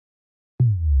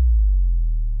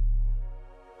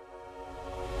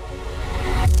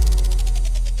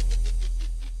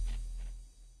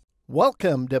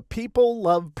Welcome to People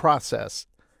Love Process.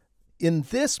 In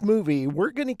this movie,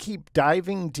 we're going to keep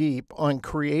diving deep on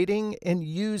creating and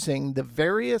using the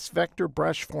various vector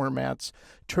brush formats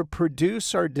to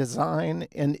produce our design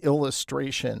and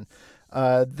illustration.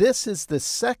 This is the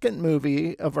second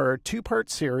movie of our two-part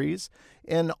series,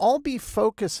 and I'll be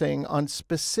focusing on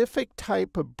specific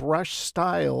type of brush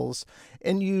styles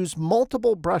and use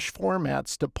multiple brush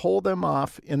formats to pull them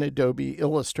off in Adobe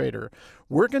Illustrator.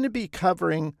 We're going to be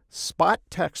covering spot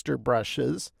texture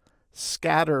brushes,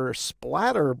 splatter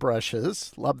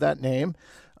brushes, love that name,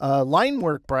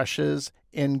 Linework brushes,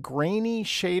 and Grainy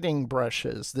shading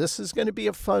brushes. This is going to be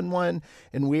a fun one,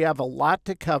 and we have a lot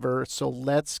to cover, so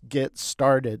let's get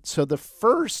started. So the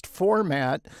first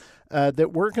format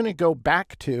that we're going to go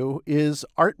back to is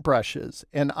art brushes,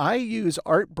 and I use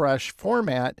art brush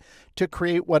format to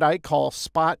create what I call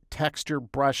spot texture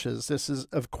brushes. This is,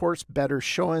 of course, better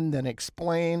shown than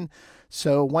explained.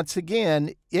 So once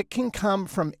again, it can come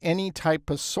from any type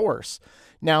of source.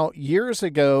 Now, years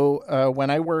ago, when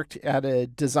I worked at a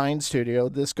design studio,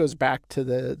 this goes back to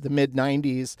the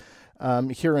mid-90s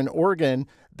here in Oregon,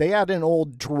 they had an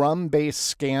old drum-based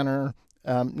scanner,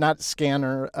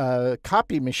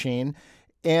 copy machine.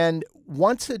 And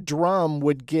once a drum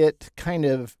would get kind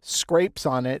of scrapes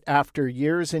on it after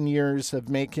years and years of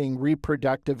making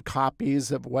reproductive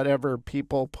copies of whatever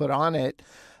people put on it,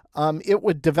 it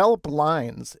would develop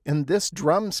lines. And this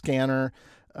drum scanner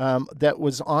that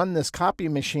was on this copy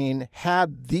machine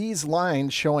had these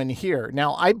lines showing here.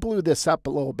 Now, I blew this up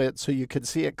a little bit so you could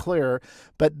see it clear,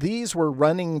 but these were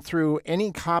running through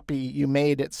any copy you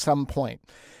made at some point.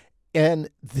 And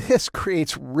this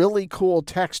creates really cool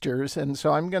textures. And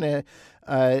so I'm going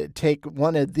to take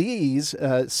one of these,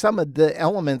 some of the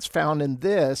elements found in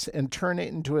this, and turn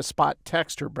it into a spot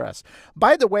texture brush.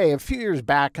 By the way, a few years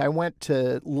back, I went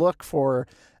to look for,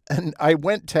 and I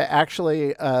went to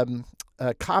actually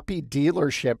a copy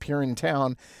dealership here in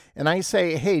town. And I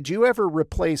say, hey, do you ever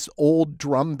replace old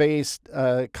drum-based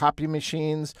copy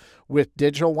machines with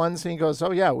digital ones? And he goes,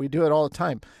 oh, yeah, we do it all the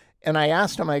time. And I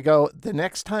asked him, I go, the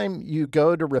next time you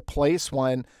go to replace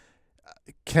one,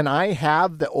 can I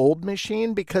have the old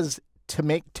machine? Because to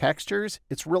make textures,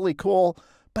 it's really cool,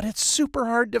 but it's super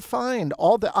hard to find.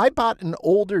 I bought an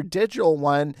older digital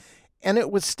one, and it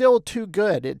was still too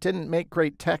good. It didn't make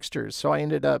great textures, so I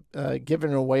ended up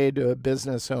giving it away to a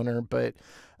business owner. But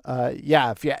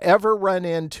yeah, if you ever run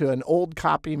into an old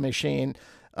copy machine,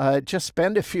 just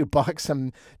spend a few bucks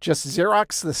and just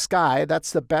Xerox the sky.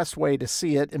 That's the best way to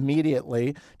see it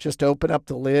immediately. Just open up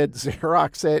the lid,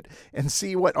 Xerox it, and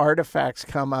see what artifacts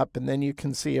come up, and then you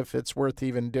can see if it's worth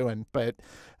even doing. But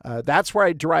that's where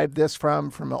I derived this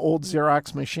from an old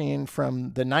Xerox machine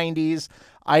from the 90s.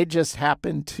 I just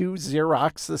happened to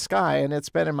Xerox the sky, and it's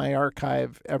been in my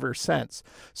archive ever since.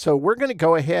 So we're going to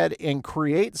go ahead and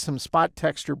create some spot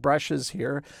texture brushes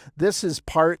here. This is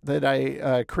part that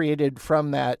I created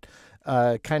from that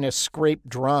kind of scraped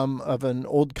drum of an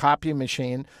old copy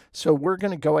machine. So we're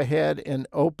going to go ahead and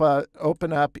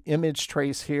open up Image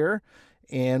Trace here,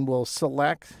 and we'll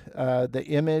select the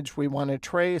image we want to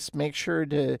trace. Make sure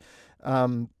to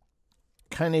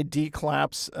kind of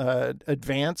decollapse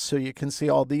advanced so you can see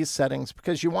all these settings,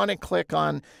 because you want to click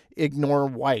on ignore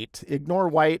white. Ignore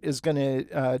white is going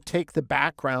to take the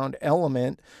background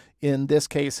element, in this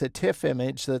case a TIFF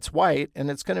image that's white, and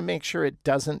it's going to make sure it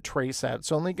doesn't trace that.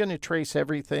 It's only going to trace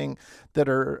everything that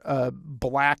are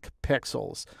black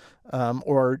pixels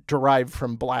or derived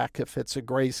from black if it's a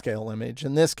grayscale image.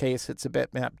 In this case, it's a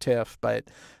bitmap TIFF, but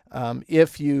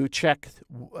if you check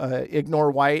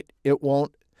ignore white, it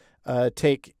won't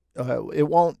it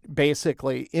won't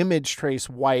basically image trace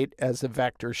white as a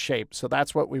vector shape. So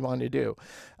that's what we want to do.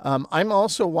 I'm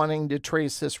also wanting to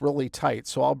trace this really tight.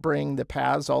 So I'll bring the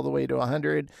paths all the way to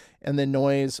 100 and the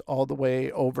noise all the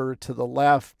way over to the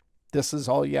left. This is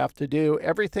all you have to do.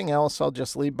 Everything else I'll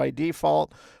just leave by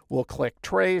default. We'll click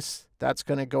trace. That's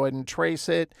going to go ahead and trace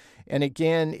it. And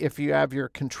again, if you have your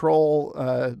control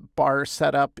bar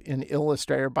set up in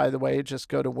Illustrator, by the way, just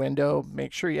go to Window,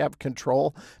 make sure you have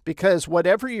control, because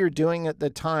whatever you're doing at the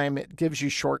time, it gives you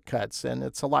shortcuts and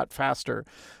it's a lot faster.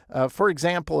 For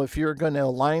example, if you're going to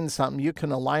align something, you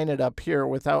can align it up here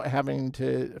without having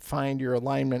to find your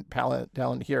alignment palette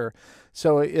down here.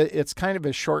 So it's kind of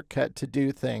a shortcut to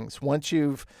do things. Once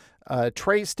you've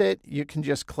traced it, you can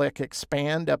just click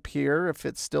expand up here if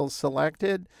it's still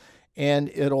selected, and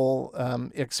it'll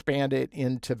expand it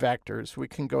into vectors. We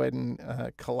can go ahead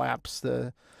and collapse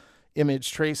the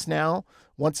image trace now.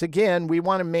 Once again, we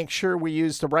want to make sure we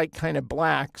use the right kind of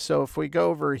black. So if we go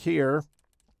over here,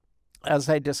 as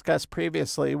I discussed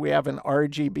previously, we have an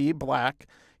RGB black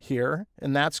here,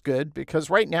 and that's good because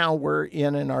right now we're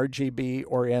in an RGB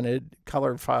oriented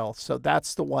color file. So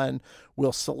that's the one.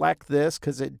 We'll select this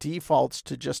because it defaults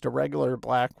to just a regular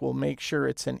black. We'll make sure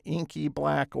it's an inky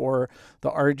black or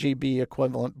the RGB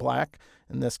equivalent black.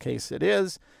 In this case it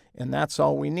is, and that's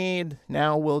all we need.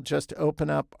 Now we'll just open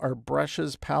up our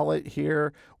brushes palette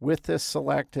here with this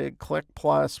selected, click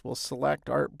plus, we'll select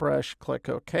art brush, click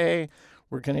OK.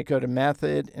 We're going to go to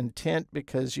method and tint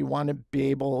because you want to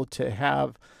be able to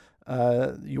have,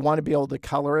 you want to be able to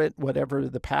color it, whatever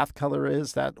the path color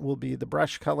is, that will be the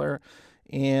brush color.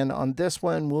 And on this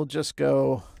one, we'll just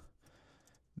go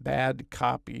bad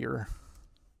copier.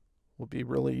 Will be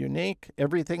really unique.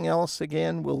 Everything else,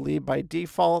 again, we'll leave by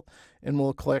default and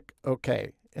we'll click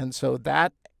OK. And so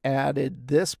that added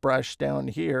this brush down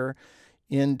here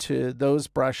into those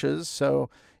brushes. So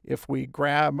if we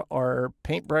grab our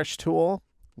paintbrush tool,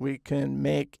 we can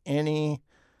make any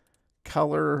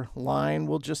color line.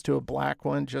 We'll just do a black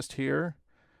one just here,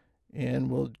 and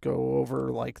we'll go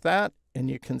over like that, and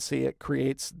you can see it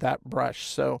creates that brush.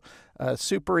 So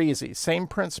super easy. Same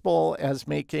principle as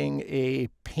making a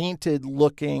painted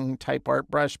looking type art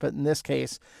brush, but in this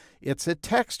case, it's a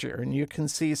texture, and you can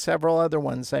see several other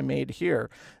ones I made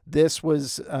here. This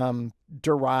was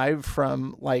derived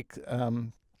from like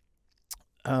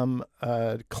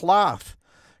cloth,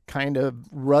 kind of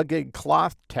rugged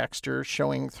cloth texture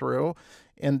showing through,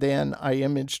 and then I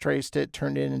image traced it,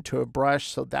 turned it into a brush,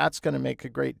 so that's going to make a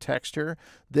great texture.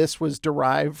 This was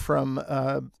derived from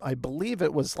I believe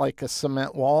it was like a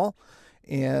cement wall,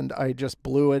 and I just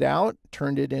blew it out,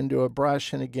 turned it into a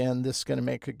brush, and again, this is going to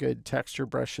make a good texture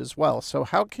brush as well. So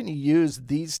how can you use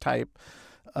these type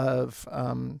of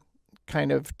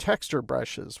kind of texture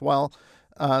brushes? Well,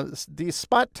 these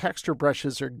spot texture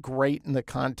brushes are great in the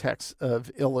context of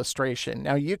illustration.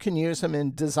 Now you can use them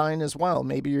in design as well.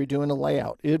 Maybe you're doing a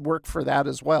layout. It'd work for that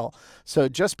as well. So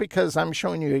just because I'm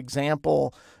showing you an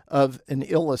example of an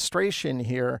illustration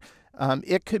here,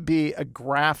 it could be a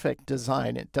graphic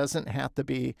design. It doesn't have to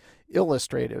be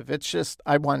illustrative. It's just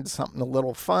I wanted something a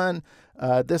little fun.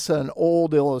 This is an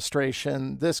old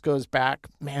illustration. This goes back,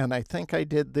 man, I think I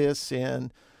did this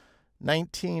in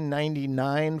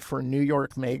 1999 for New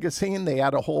York Magazine. They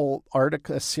had a whole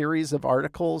article, a series of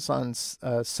articles on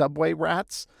subway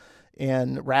rats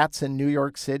and rats in New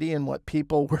York City and what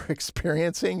people were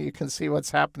experiencing. You can see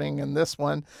what's happening in this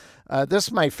one. This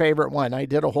is my favorite one. I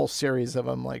did a whole series of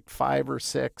them, like 5 or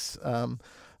 6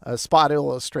 spot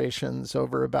illustrations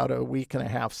over about a week and a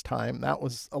half's time. That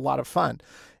was a lot of fun.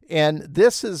 And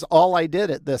this is all I did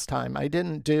at this time. I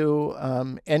didn't do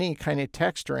any kind of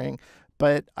texturing,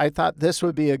 but I thought this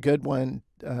would be a good one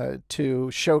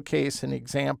to showcase an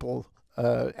example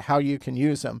how you can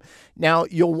use them. Now,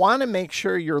 you'll want to make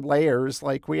sure your layers,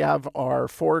 like we have our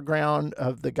foreground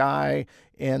of the guy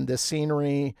and the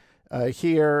scenery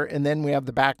here, and then we have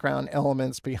the background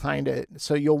elements behind it.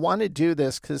 So you'll want to do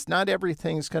this because not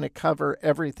everything's going to cover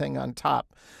everything on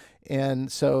top.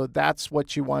 And so that's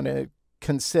what you want to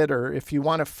consider. If you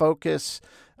want to focus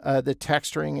the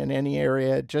texturing in any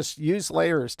area, just use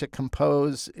layers to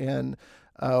compose and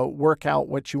work out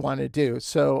what you want to do.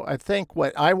 So I think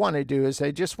what I want to do is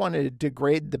I just want to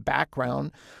degrade the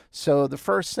background. So the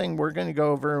first thing we're going to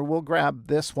go over, we'll grab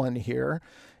this one here,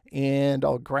 and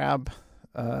I'll grab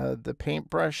the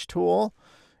paintbrush tool,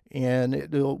 and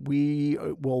we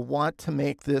will want to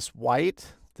make this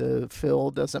white. The fill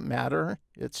doesn't matter.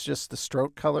 It's just the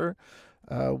stroke color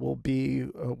will be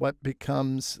what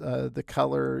becomes the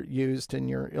color used in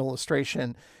your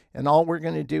illustration. And all we're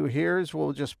going to do here is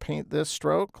we'll just paint this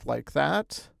stroke like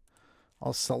that.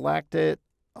 I'll select it.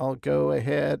 I'll go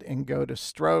ahead and go to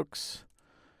strokes.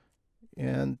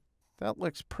 And that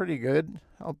looks pretty good.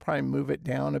 I'll probably move it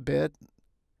down a bit.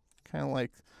 Kind of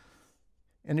like,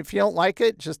 and if you don't like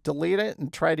it, just delete it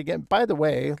and try it again. By the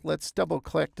way, let's double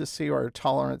click to see what our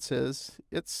tolerance is.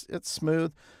 It's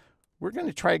smooth. We're going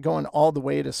to try going all the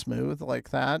way to smooth like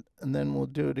that, and then we'll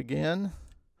do it again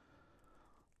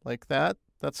like that.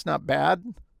 That's not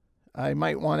bad. I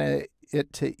might want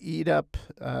it to eat up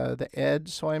the edge,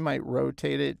 so I might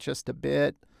rotate it just a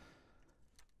bit.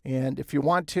 And if you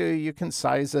want to, you can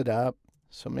size it up.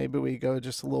 So maybe we go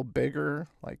just a little bigger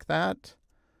like that.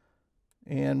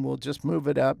 And we'll just move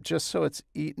it up just so it's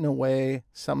eaten away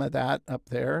some of that up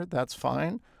there. That's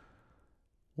fine.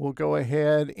 We'll go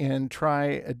ahead and try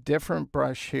a different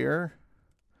brush here.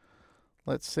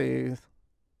 Let's see.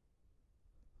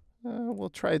 We'll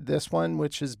try this one,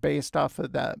 which is based off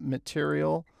of that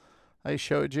material I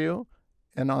showed you.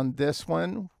 And on this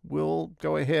one, we'll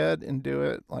go ahead and do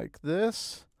it like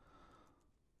this.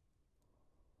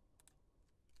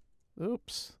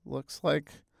 Oops, looks like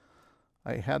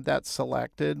I had that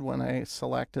selected when I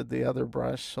selected the other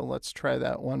brush, so let's try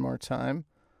that one more time.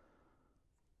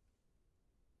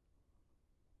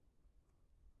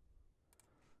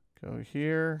 Go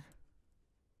here,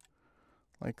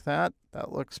 like that.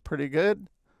 That looks pretty good.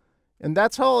 And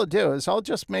that's all I'll do is I'll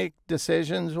just make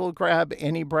decisions. We'll grab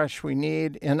any brush we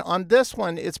need. And on this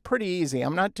one, it's pretty easy.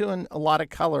 I'm not doing a lot of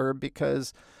color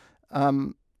because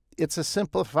it's a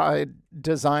simplified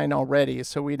design already,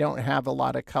 so we don't have a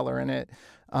lot of color in it.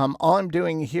 All I'm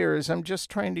doing here is I'm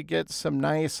just trying to get some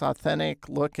nice, authentic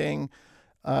looking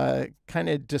kind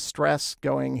of distress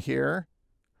going here.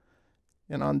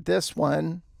 And on this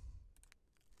one,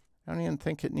 I don't even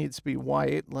think it needs to be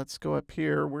white. Let's go up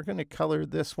here. We're going to color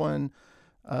this one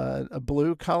a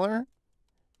blue color.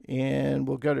 And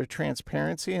we'll go to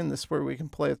transparency, and this is where we can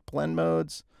play with blend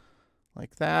modes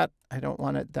like that. I don't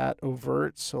want it that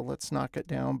overt, so let's knock it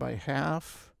down by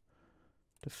half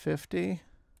to 50.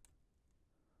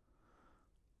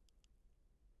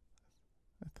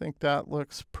 I think that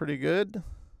looks pretty good.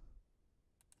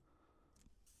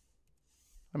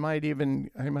 I might even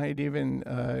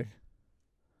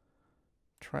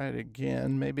try it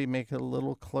again, maybe make it a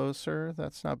little closer.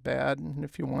 That's not bad. And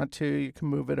if you want to, you can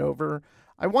move it over.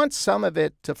 I want some of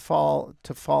it to fall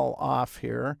off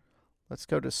here. Let's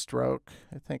go to stroke.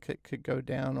 I think it could go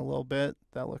down a little bit.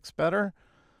 That looks better.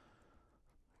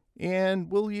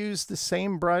 And we'll use the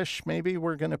same brush. Maybe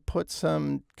we're going to put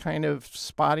some kind of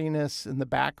spottiness in the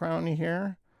background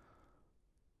here.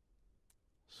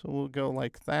 So we'll go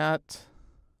like that.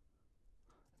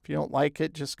 If you don't like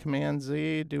it, just Command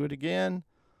Z, do it again.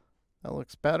 That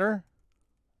looks better.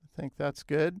 I think that's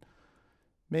good.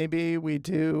 Maybe we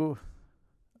do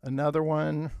another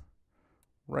one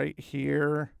right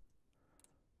here,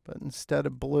 but instead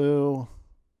of blue,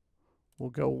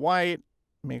 we'll go white.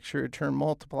 Make sure you turn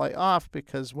multiply off,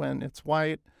 because when it's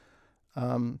white,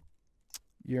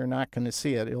 you're not going to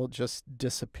see it. It'll just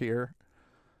disappear.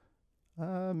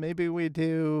 Maybe we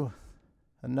do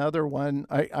another one.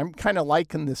 I'm kind of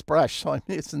liking this brush, so I'm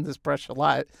using this brush a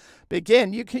lot. But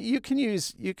again, you can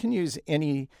use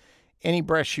any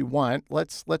brush you want.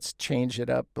 Let's change it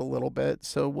up a little bit.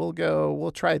 So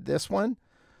we'll try this one,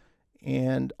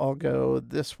 and I'll go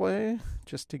this way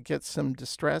just to get some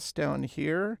distress down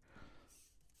here.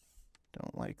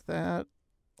 Don't like that.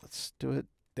 Let's do it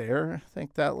there. I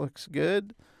think that looks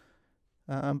good.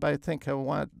 But I think I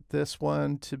want this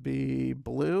one to be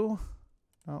blue,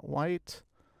 not white.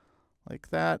 Like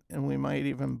that, and we might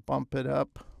even bump it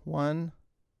up one.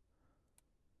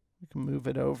 We can move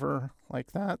it over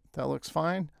like that. That looks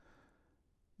fine.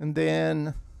 And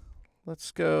then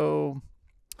let's go,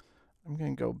 I'm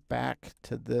going to go back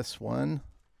to this one,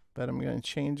 but I'm going to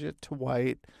change it to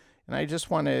white. And I just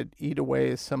want to eat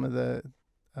away some of the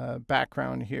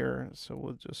background here. So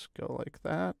we'll just go like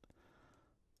that.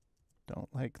 Don't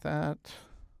like that.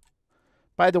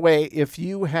 By the way, if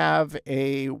you have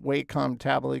a Wacom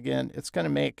tablet, again, it's going to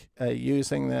make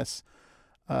using this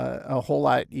a whole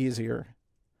lot easier.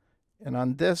 And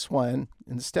on this one,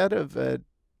 instead of,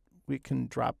 we can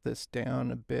drop this down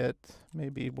a bit,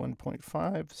 maybe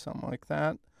 1.5, something like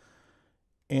that.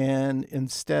 And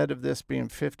instead of this being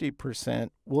 50%,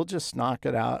 we'll just knock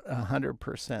it out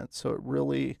 100%. So it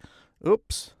really,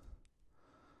 oops.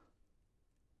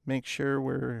 Make sure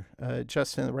we're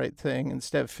adjusting the right thing.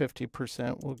 Instead of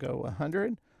 50%, we'll go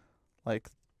 100, like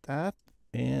that.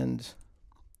 And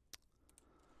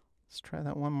let's try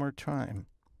that one more time.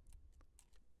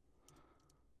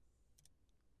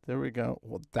 There we go.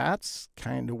 Well, that's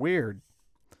kind of weird.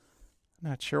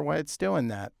 Not sure why it's doing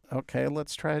that. Okay,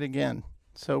 let's try it again.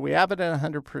 So we have it at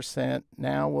 100%.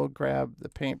 Now we'll grab the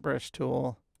paintbrush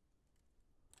tool.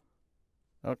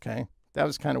 Okay, that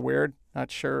was kind of weird.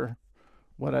 Not sure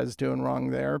what I was doing wrong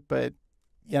there, but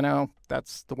you know,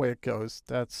 that's the way it goes.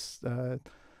 That's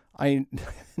I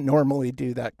normally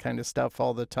do that kind of stuff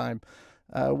all the time.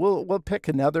 We'll pick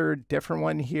another different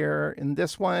one here. In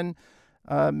this one,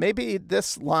 maybe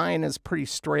this line is pretty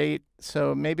straight,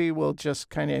 so maybe we'll just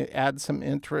kind of add some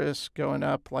interest going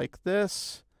up like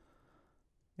this,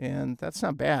 and that's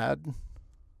not bad. I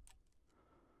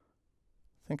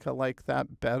think I like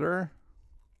that better.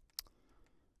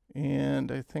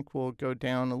 And I think we'll go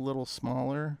down a little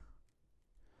smaller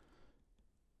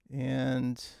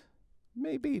and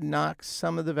maybe knock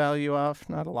some of the value off,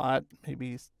 not a lot,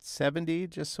 maybe 70,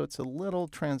 just so it's a little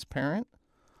transparent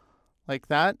like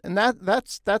that. And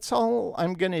that's all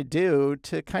I'm going to do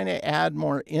to kind of add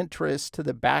more interest to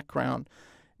the background.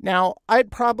 Now,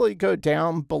 I'd probably go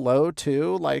down below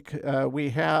too, like we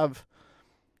have,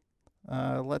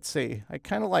 let's see, I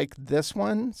kind of like this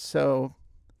one, so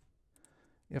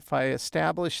if I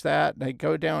establish that and I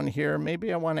go down here,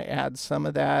 maybe I want to add some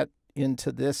of that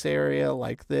into this area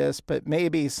like this, but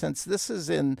maybe since this is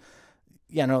in,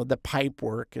 you know, the pipe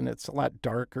work and it's a lot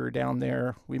darker down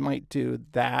there, we might do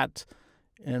that.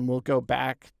 And we'll go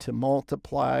back to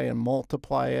multiply and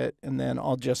multiply it. And then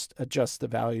I'll just adjust the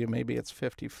value. Maybe it's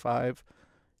 55.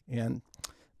 And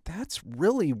that's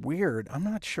really weird. I'm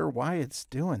not sure why it's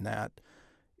doing that.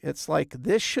 It's like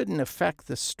this shouldn't affect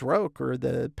the stroke or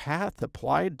the path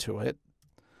applied to it.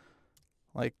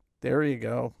 Like, there you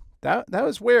go. That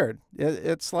was weird.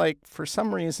 It's like, for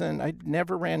some reason, I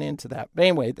never ran into that. But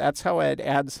anyway, that's how I'd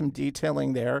add some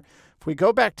detailing there. If we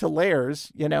go back to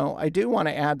layers, you know, I do want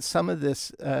to add some of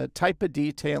this type of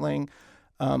detailing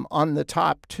on the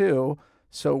top too.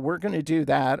 So we're going to do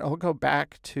that. I'll go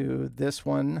back to this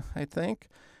one, I think,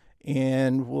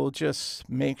 and we'll just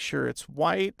make sure it's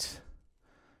white.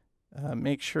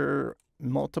 Make sure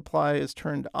multiply is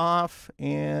turned off,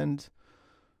 and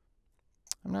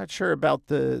I'm not sure about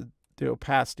the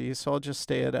opacity, so I'll just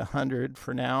stay at 100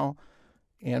 for now.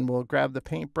 And we'll grab the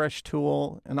paintbrush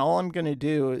tool. And all I'm going to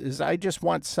do is I just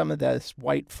want some of this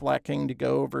white flecking to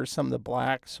go over some of the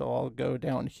black. So I'll go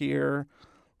down here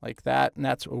like that. And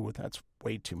that's, oh, that's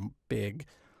way too big.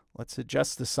 Let's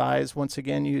adjust the size. Once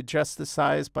again, you adjust the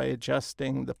size by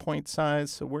adjusting the point size.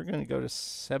 So we're going to go to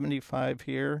 75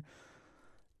 here.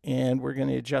 And we're going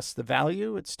to adjust the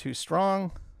value. It's too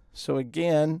strong. So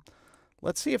again,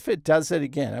 let's see if it does it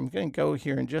again. I'm going to go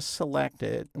here and just select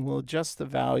it, and we'll adjust the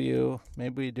value.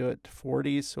 Maybe we do it to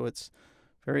 40, so it's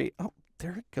very, oh,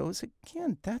 there it goes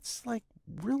again. That's like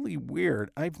really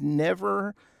weird. I've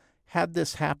never had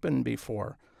this happen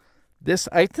before.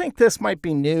 I think this might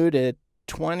be new to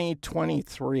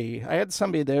 2023. I had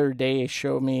somebody the other day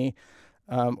show me,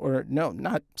 or no,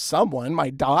 not someone,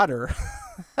 my daughter.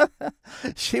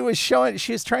 She was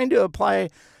trying to apply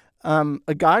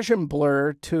a Gaussian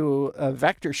blur to a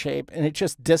vector shape, and it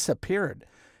just disappeared.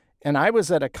 And I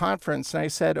was at a conference, and I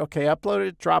said, okay, upload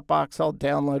it to Dropbox, I'll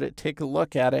download it, take a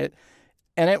look at it.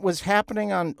 And it was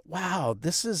happening on, wow,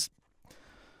 this is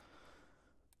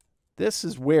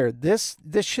weird. This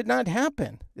should not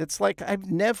happen. It's like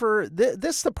I've never,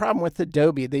 this is the problem with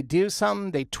Adobe. They do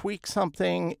something, they tweak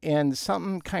something, and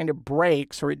something kind of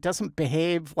breaks, or it doesn't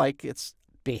behave like it's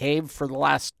behaved for the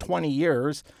last 20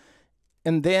 years.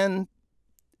 And then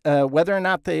whether or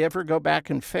not they ever go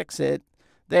back and fix it,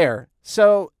 there.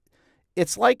 So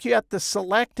it's like you have to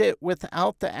select it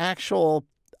without the actual,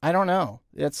 I don't know.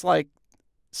 It's like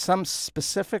some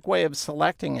specific way of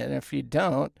selecting it. And if you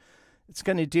don't, it's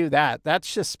going to do that.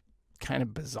 That's just kind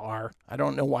of bizarre. I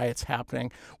don't know why it's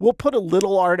happening. We'll put a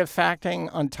little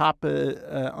artifacting on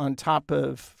top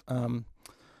of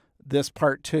this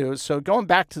part too. So going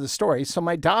back to the story. So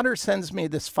my daughter sends me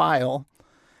this file,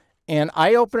 and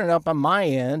I open it up on my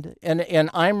end, and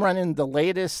I'm running the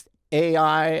latest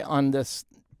AI on this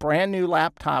brand new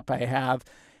laptop I have,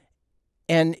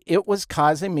 and it was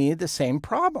causing me the same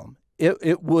problem.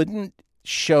 It wouldn't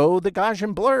show the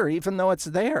Gaussian blur even though it's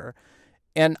there.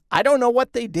 And I don't know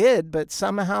what they did, but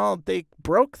somehow they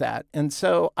broke that. And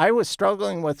so I was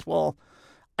struggling with, well,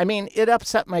 I mean, it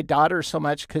upset my daughter so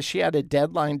much because she had a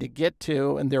deadline to get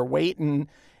to, and they're waiting,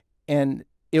 and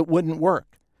it wouldn't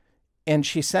work. And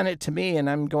she sent it to me, and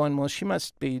I'm going, well, she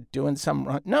must be doing something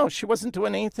wrong. No, she wasn't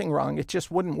doing anything wrong. It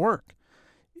just wouldn't work.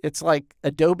 It's like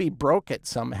Adobe broke it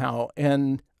somehow.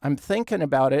 And I'm thinking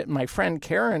about it. And my friend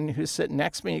Karen, who's sitting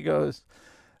next to me, goes,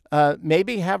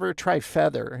 maybe have her try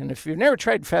Feather. And if you've never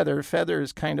tried Feather, Feather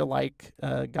is kind of like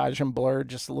Gaussian blur,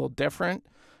 just a little different.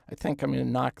 I think I'm going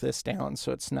to knock this down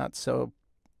so it's not so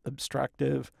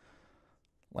obstructive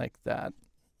like that.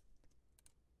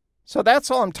 So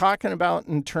that's all I'm talking about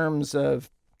in terms of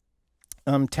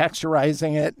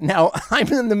texturizing it. Now, I'm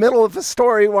in the middle of a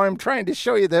story while I'm trying to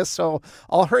show you this, so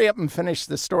I'll hurry up and finish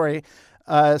the story.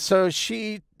 So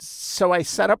I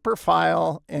set up her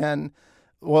file and,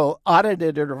 well,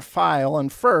 audited her file,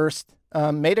 and first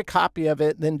made a copy of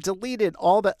it, then deleted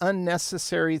all the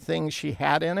unnecessary things she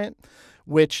had in it,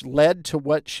 which led to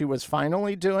what she was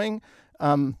finally doing.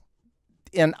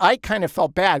 And I kind of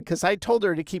felt bad because I told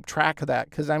her to keep track of that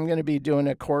because I'm going to be doing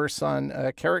a course on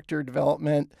character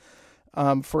development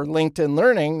for LinkedIn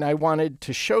Learning. And I wanted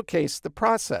to showcase the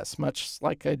process, much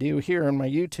like I do here on my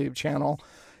YouTube channel.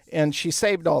 And she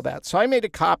saved all that. So I made a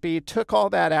copy, took all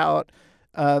that out,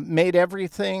 made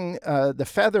everything, the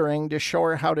feathering to show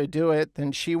her how to do it.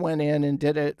 Then she went in and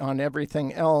did it on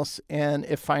everything else, and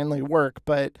it finally worked.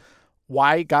 But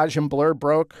why Gaussian blur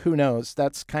broke, who knows?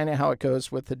 That's kind of how it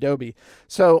goes with Adobe.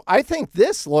 So I think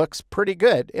this looks pretty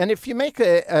good. And if you make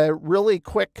a really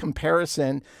quick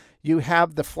comparison, You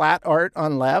have the flat art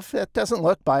on left. It doesn't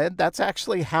look bad. That's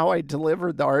actually how I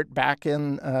delivered the art back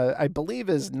in, I believe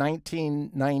is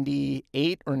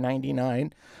 1998 or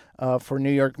 99 for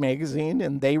New York Magazine,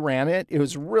 and they ran it. It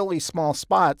was really small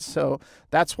spots, so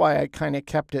that's why I kind of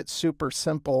kept it super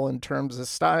simple in terms of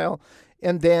style.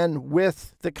 And then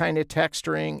with the kind of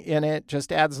texturing in it,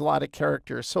 just adds a lot of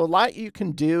character. So a lot you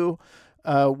can do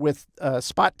with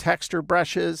spot texture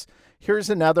brushes.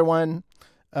 Here's another one.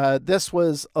 This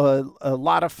was a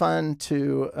lot of fun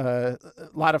to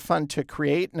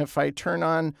create. And if I turn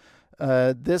on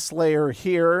this layer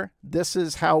here, this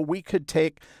is how we could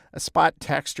take a spot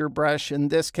texture brush. In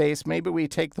this case, maybe we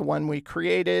take the one we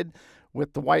created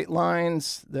with the white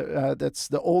lines. That's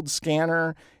the old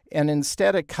scanner. And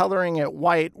instead of coloring it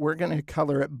white, we're going to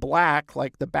color it black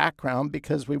like the background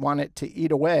because we want it to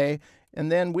eat away. And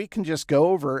then we can just go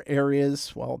over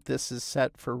areas. Well, this is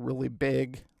set for really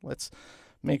big. Let's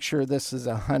make sure this is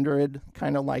 100,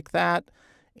 kind of like that.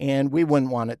 And we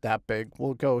wouldn't want it that big.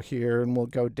 We'll go here and we'll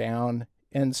go down.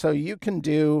 And so you can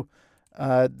do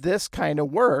this kind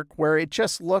of work where it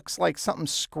just looks like something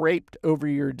scraped over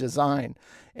your design.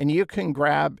 And you can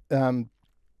grab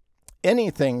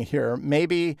anything here.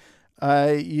 Maybe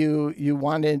you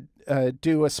want to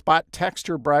do a spot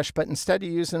texture brush, but instead of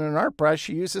using an art brush,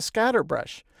 you use a scatter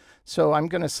brush. So I'm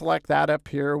going to select that up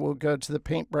here. We'll go to the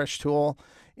paintbrush tool.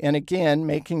 And again,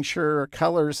 making sure our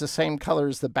color is the same color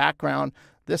as the background.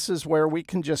 This is where we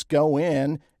can just go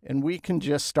in and we can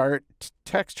just start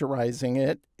texturizing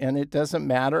it, and it doesn't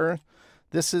matter.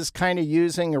 This is kind of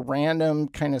using a random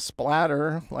kind of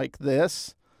splatter like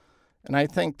this. And I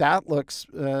think that looks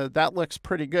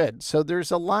pretty good. So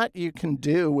there's a lot you can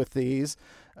do with these.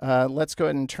 Let's go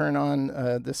ahead and turn on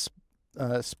this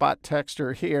spot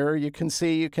texture here. You can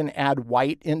see you can add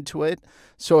white into it.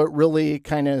 So it really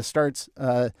kind of starts,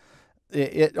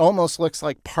 it almost looks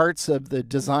like parts of the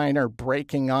design are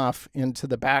breaking off into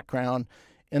the background.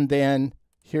 And then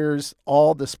here's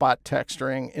all the spot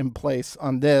texturing in place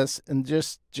on this, and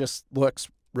just looks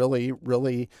really,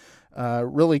 really,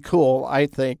 really cool, I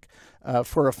think.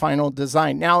 For a final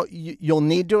design. Now, you'll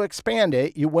need to expand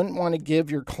it. You wouldn't want to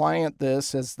give your client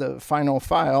this as the final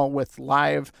file with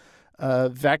live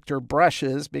vector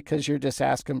brushes because you're just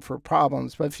asking for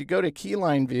problems. But if you go to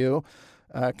Keyline View,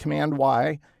 Command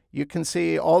Y, you can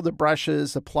see all the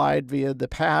brushes applied via the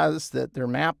paths that they're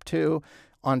mapped to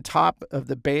on top of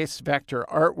the base vector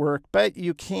artwork, but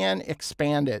you can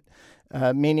expand it,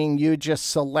 meaning you just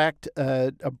select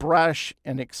a brush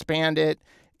and expand it.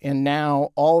 And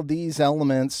now all these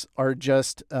elements are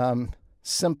just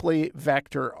simply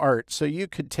vector art. So you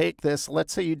could take this,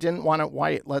 let's say you didn't want it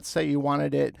white, let's say you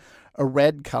wanted it a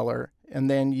red color,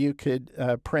 and then you could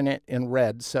print it in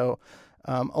red. So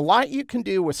a lot you can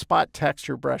do with spot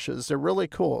texture brushes. They're really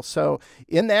cool. So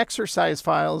in the exercise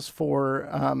files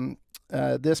for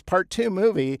this Part 2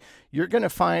 movie, you're going to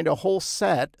find a whole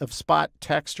set of spot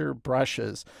texture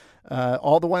brushes.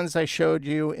 All the ones I showed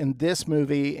you in this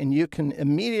movie, and you can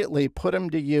immediately put them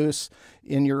to use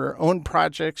in your own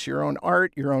projects, your own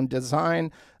art, your own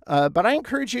design. But I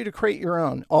encourage you to create your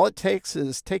own. All it takes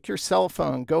is take your cell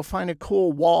phone, go find a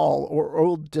cool wall or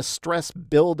old distressed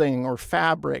building or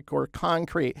fabric or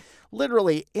concrete,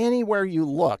 literally anywhere you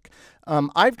look.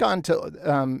 I've gone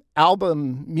to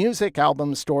music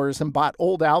album stores and bought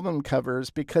old album covers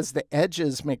because the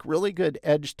edges make really good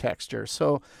edge texture.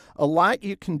 So a lot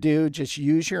you can do, just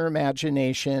use your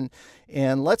imagination.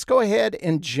 And let's go ahead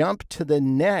and jump to the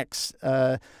next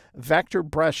vector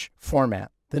brush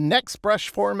format. The next brush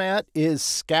format is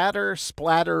Scatter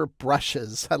Splatter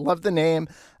Brushes. I love the name.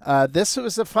 This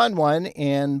was a fun one,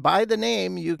 and by the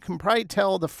name, you can probably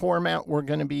tell the format we're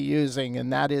going to be using,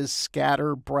 and that is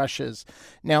scatter brushes.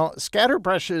 Now, scatter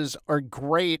brushes are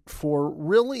great for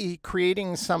really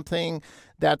creating something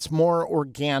that's more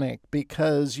organic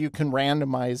because you can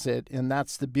randomize it, and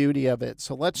that's the beauty of it.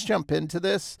 So let's jump into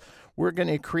this. We're going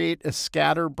to create a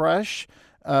scatter brush.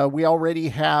 We already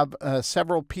have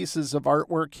several pieces of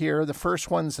artwork here. The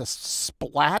first one's a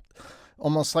splat,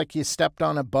 almost like you stepped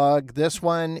on a bug. This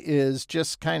one is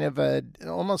just kind of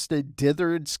almost a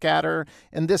dithered scatter.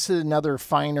 And this is another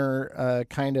finer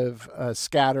kind of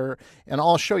scatter. And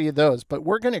I'll show you those. But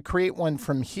we're going to create one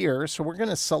from here. So we're going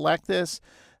to select this.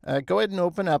 Go ahead and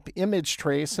open up Image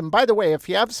Trace. And by the way, if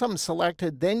you have some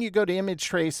selected, then you go to Image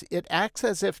Trace, it acts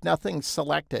as if nothing's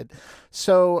selected.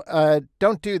 So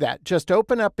don't do that. Just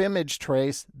open up Image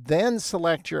Trace, then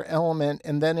select your element,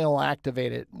 and then it'll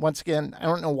activate it. Once again, I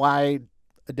don't know why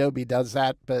Adobe does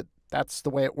that, but that's the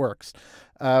way it works.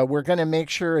 We're going to make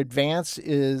sure Advanced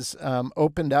is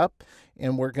opened up.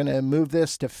 And we're going to move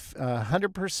this to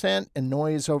 100% and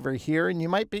noise over here. And you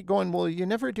might be going, well, you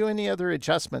never do any other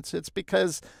adjustments. It's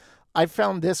because I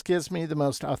found this gives me the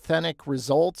most authentic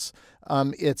results.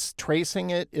 It's tracing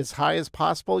it as high as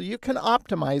possible. You can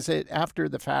optimize it after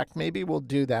the fact. Maybe we'll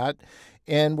do that.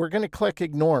 And we're going to click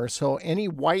ignore. So any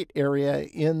white area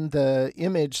in the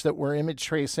image that we're image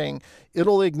tracing,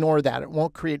 it'll ignore that. It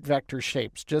won't create vector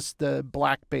shapes, just the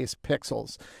black base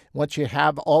pixels. Once you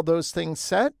have all those things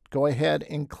set, go ahead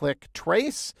and click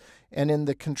trace. And in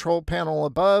the control panel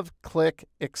above, click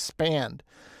expand.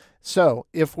 So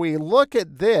if we look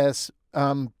at this,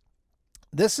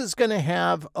 this is going to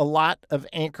have a lot of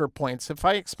anchor points. If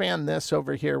I expand this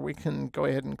over here, we can go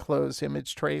ahead and close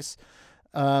image trace.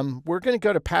 We're going to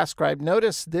go to PathScribe.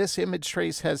 Notice this image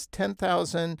trace has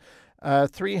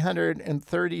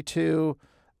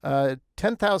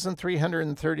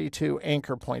 10,332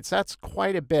 anchor points. That's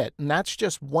quite a bit, and that's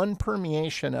just one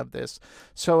permeation of this.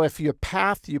 So if your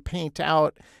path you paint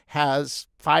out has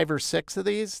 5 or 6 of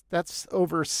these, that's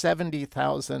over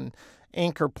 70,000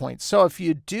 anchor points. So if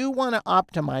you do want to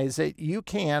optimize it, you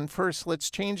can. First, let's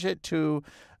change it to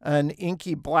an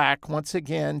inky black. Once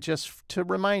again, just to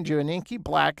remind you, an inky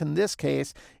black in this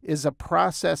case is a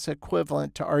process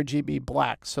equivalent to RGB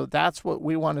black. So that's what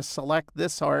we want to select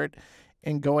this art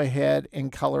and go ahead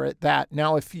and color it that.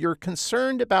 Now, if you're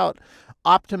concerned about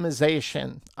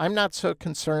optimization, I'm not so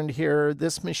concerned here.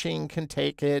 This machine can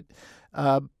take it.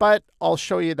 But I'll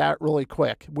show you that really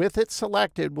quick. With it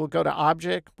selected, we'll go to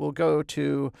Object, we'll go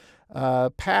to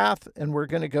Path, and we're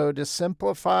going to go to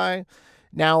Simplify.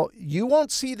 Now, you won't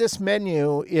see this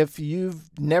menu if you've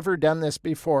never done this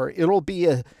before. It'll be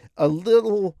a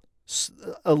little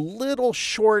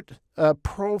short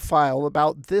profile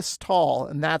about this tall,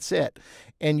 and that's it.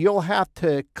 And you'll have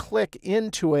to click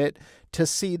into it to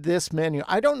see this menu.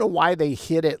 I don't know why they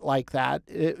hid it like that.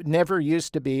 It never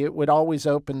used to be. It would always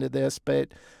open to this,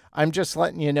 but I'm just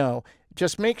letting you know.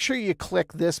 Just make sure you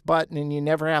click this button and you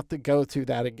never have to go through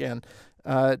that again.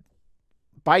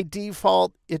 By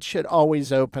default, it should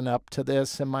always open up to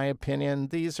this, in my opinion.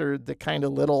 These are the kind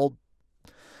of little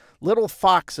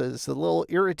foxes, the little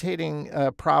irritating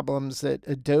problems that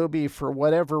Adobe, for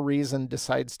whatever reason,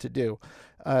 decides to do.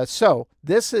 So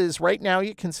this is, right now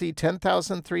you can see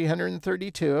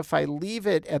 10,332. If I leave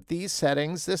it at these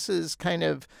settings, this is kind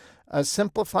of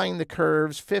simplifying the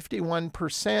curves,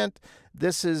 51%.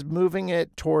 This is moving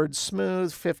it towards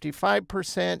smooth,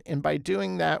 55%. And by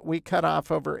doing that, we cut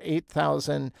off over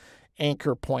 8,000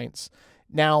 anchor points.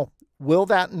 Now, will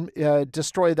that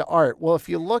destroy the art? Well, if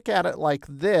you look at it like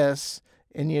this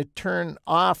and you turn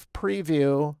off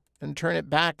preview and turn it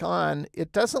back on,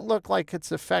 it doesn't look like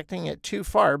it's affecting it too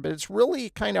far, but it's really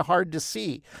kind of hard to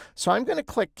see. So I'm going to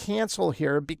click cancel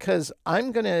here because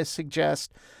I'm going to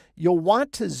suggest you'll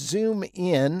want to zoom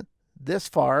in this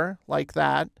far like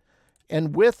that.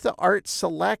 And with the art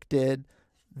selected,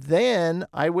 then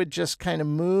I would just kind of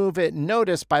move it.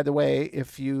 Notice, by the way,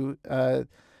 if you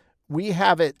we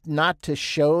have it not to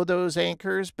show those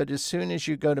anchors, but as soon as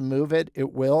you go to move it,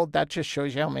 it will. That just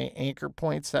shows you how many anchor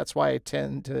points. That's why I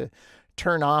tend to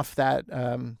turn off that,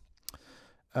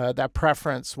 that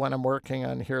preference when I'm working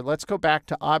on here. Let's go back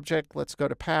to Object. Let's go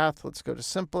to Path. Let's go to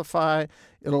Simplify.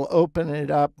 It'll open it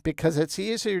up because it's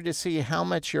easier to see how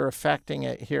much you're affecting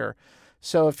it here.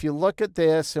 So if you look at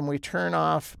this and we turn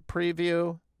off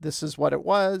Preview, this is what it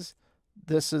was.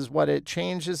 This is what it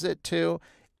changes it to.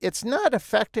 It's not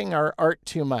affecting our art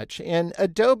too much. And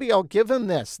Adobe, I'll give them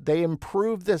this. They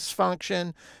improved this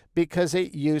function because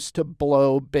it used to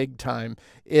blow big time.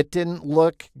 It didn't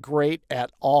look great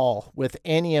at all with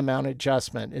any amount of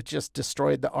adjustment. It just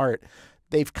destroyed the art.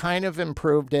 They've kind of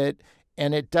improved it,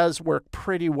 and it does work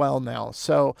pretty well now.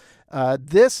 So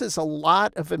this is a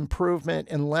lot of improvement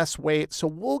and less weight. So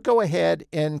we'll go ahead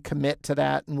and commit to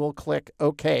that, and we'll click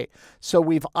OK. So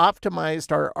we've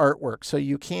optimized our artwork. So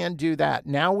you can do that.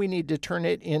 Now we need to turn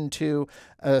it into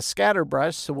a scatter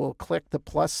brush. So we'll click the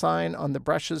plus sign on the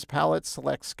brushes palette,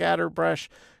 select scatter brush,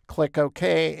 click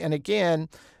OK. And again,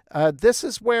 this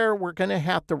is where we're going to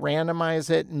have to randomize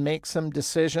it and make some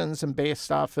decisions, and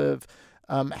based off of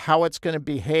how it's going to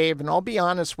behave. And I'll be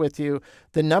honest with you,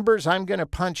 the numbers I'm going to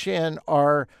punch in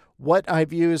are what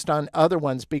I've used on other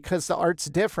ones. Because the art's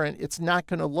different, it's not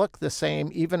going to look the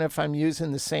same even if I'm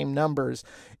using the same numbers.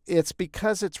 It's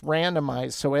because it's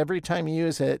randomized, so every time you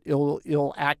use it,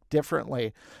 it'll act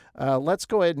differently. Let's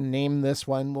go ahead and name this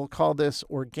one. We'll call this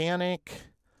Organic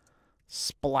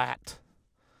Splat.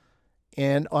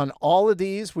 And on all of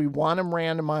these, we want them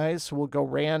randomized, so we'll go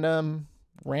random.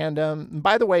 And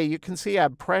by the way, you can see I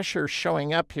have pressure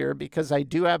showing up here because I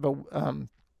do have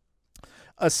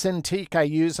a Cintiq I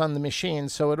use on the machine.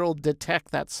 So it'll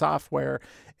detect that software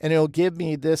and it'll give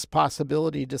me this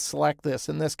possibility to select this.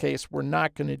 In this case, we're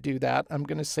not going to do that. I'm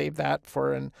going to save that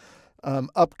for an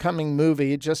upcoming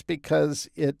movie just because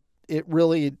it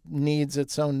really needs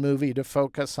its own movie to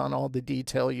focus on all the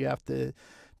detail you have to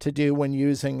do when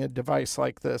using a device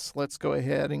like this. Let's go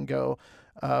ahead and go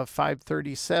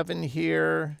 537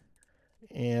 here,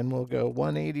 and we'll go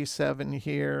 187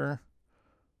 here.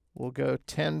 We'll go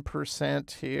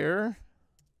 10% here.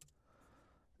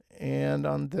 And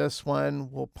on this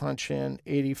one, we'll punch in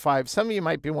 85. Some of you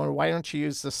might be wondering, why don't you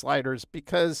use the sliders?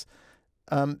 Because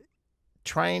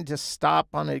trying to stop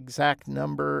on an exact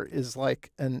number is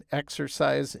like an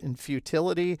exercise in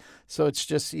futility. So it's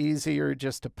just easier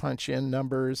just to punch in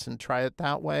numbers and try it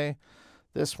that way.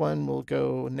 This one will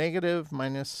go negative,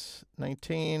 minus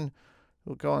 19.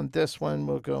 We'll go on this one,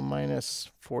 we'll go minus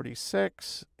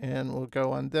 46. And we'll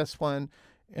go on this one,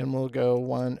 and we'll go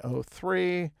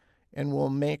 103. And we'll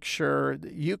make sure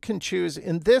that you can choose.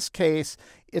 In this case,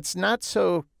 it's not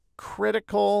so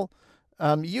critical.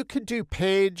 You could do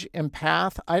page and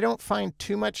path. I don't find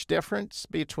too much difference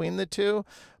between the two.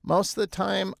 Most of the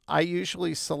time, I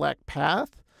usually select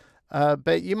path,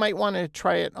 but you might want to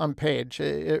try it on page.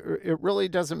 It really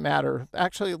doesn't matter.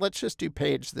 Actually, let's just do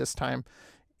page this time,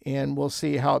 and we'll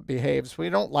see how it behaves. If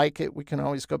we don't like it, we can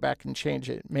always go back and change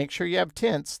it. Make sure you have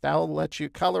tints. That'll let you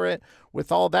color it.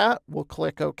 With all that, we'll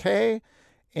click OK.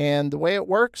 And the way it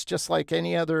works, just like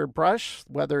any other brush,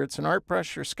 whether it's an art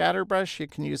brush or scatter brush, you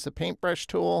can use the paintbrush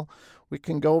tool. We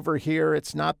can go over here.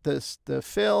 It's not the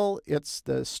fill, it's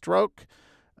the stroke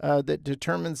that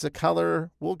determines the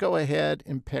color. We'll go ahead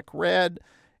and pick red,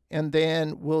 and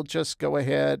then we'll just go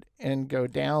ahead and go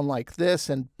down like this,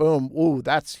 and boom, ooh,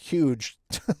 that's huge.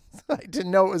 I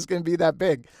didn't know it was going to be that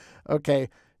big. Okay,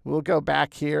 we'll go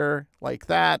back here like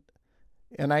that,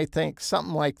 and I think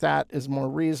something like that is more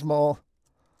reasonable.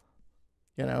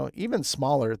 You know, even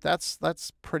smaller, that's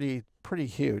pretty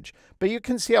huge. But you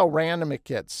can see how random it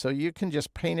gets. So you can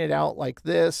just paint it out like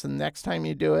this, and next time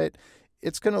you do it,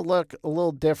 it's going to look a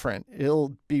little different.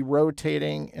 It'll be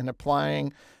rotating and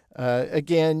applying.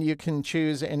 Again, you can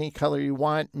choose any color you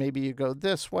want. Maybe you go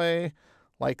this way,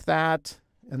 like that.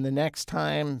 And the next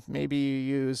time, maybe you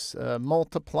use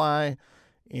multiply,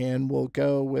 and we'll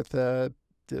go with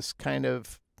this kind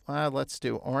of, let's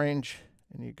do orange,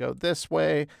 and you go this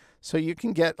way. So you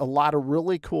can get a lot of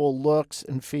really cool looks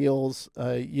and feels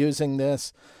using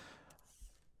this.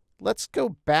 Let's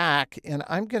go back, and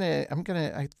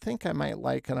I think I might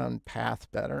like it on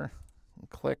path better.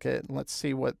 Click it, and let's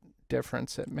see what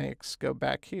difference it makes. Go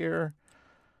back here,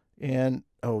 and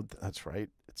oh, that's right,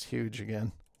 it's huge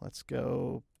again. Let's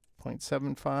go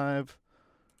 0.75,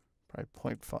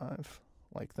 probably 0.5,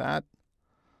 like that.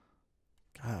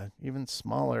 God, even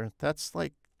smaller. That's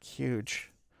like huge.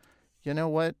 You know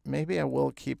what? Maybe I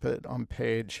will keep it on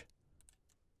page.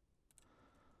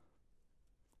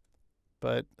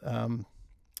 But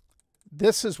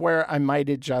this is where I might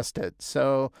adjust it.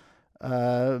 So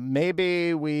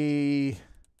maybe we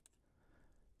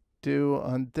do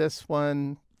on this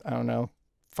one, I don't know,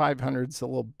 500's a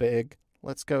little big.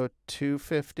 Let's go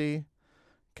 250,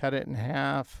 cut it in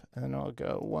half, and I'll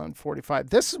go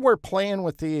 145. This is where playing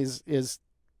with these is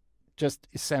just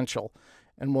essential.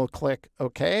 And we'll click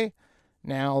OK.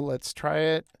 Now let's try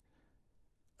it.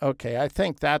 Okay, I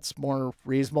think that's more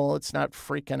reasonable. It's not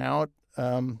freaking out.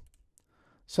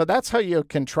 So that's how you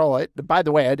control it. By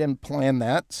the way, I didn't plan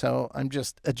that, so I'm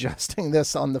just adjusting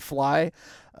this on the fly.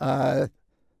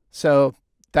 So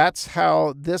that's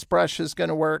how this brush is going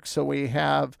to work. So we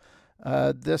have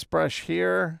this brush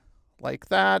here, like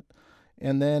that.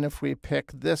 And then if we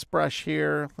pick this brush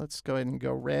here, let's go ahead and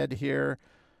go red here.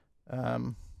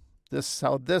 This is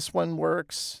how this one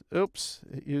works. Oops,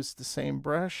 it used the same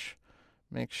brush.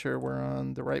 Make sure we're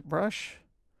on the right brush.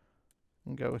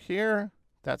 And go here.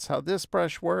 That's how this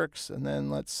brush works. And then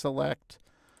let's select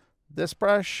this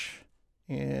brush,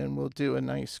 and we'll do a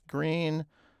nice green.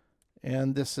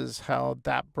 And this is how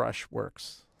that brush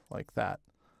works, like that.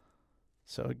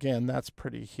 So again, that's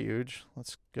pretty huge.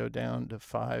 Let's go down to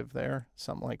 5 there,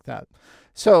 something like that.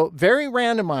 So very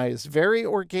randomized, very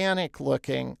organic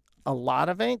looking. A lot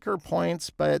of anchor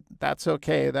points, but that's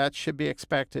okay. That should be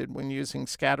expected when using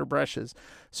scatter brushes.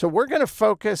 So we're going to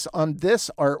focus on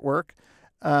this artwork,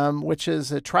 which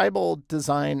is a tribal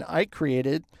design I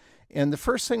created. And the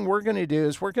first thing we're going to do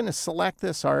is we're going to select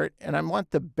this art, and I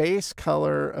want the base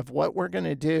color of what we're going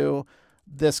to do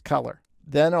this color.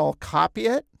 Then I'll copy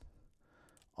it.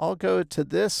 I'll go to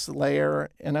this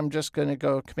layer, and I'm just going to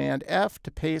go Command F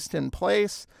to paste in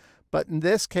place. But in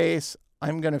this case,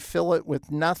 I'm going to fill it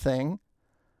with nothing.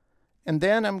 And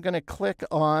then I'm going to click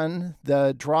on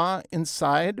the Draw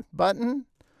Inside button,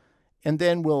 and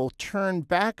then we'll turn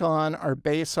back on our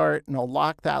base art and I'll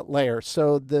lock that layer.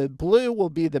 So the blue will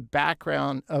be the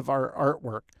background of our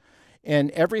artwork.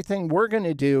 And everything we're going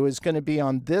to do is going to be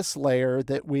on this layer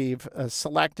that we've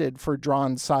selected for Draw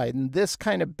Inside. And this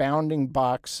kind of bounding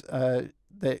box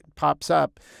that pops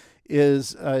up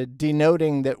is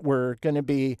denoting that we're going to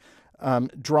be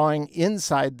drawing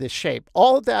inside the shape.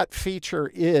 All that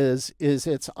feature is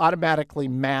it's automatically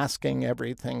masking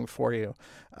everything for you.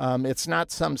 It's not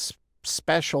some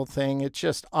special thing. It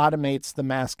just automates the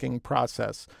masking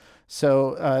process.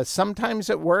 So sometimes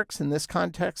it works. In this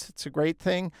context, it's a great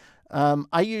thing.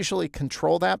 I usually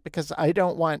control that because I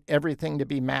don't want everything to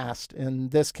be masked. In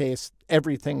this case,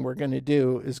 everything we're going to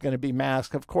do is going to be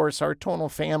masked. Of course, our tonal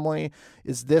family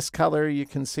is this color. You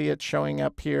can see it showing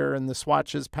up here in the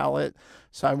swatches palette.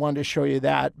 So I wanted to show you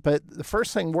that. But the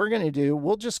first thing we're going to do,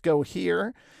 we'll just go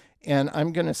here and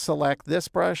I'm going to select this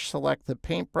brush, select the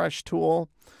paintbrush tool.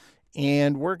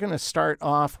 And we're going to start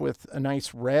off with a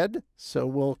nice red. So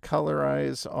we'll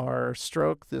colorize our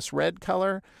stroke this red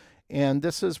color. And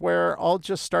this is where I'll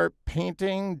just start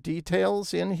painting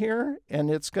details in here,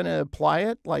 and it's going to apply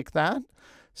it like that.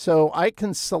 So I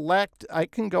can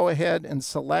go ahead and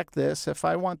select this. If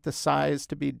I want the size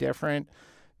to be different,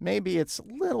 maybe it's a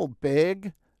little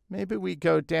big. Maybe we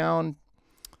go down.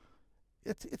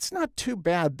 It's not too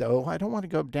bad though. I don't want to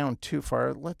go down too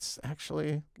far. Let's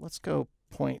go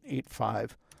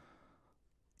 0.85.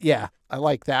 Yeah, I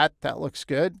like that. That looks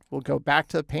good. We'll go back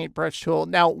to the paintbrush tool.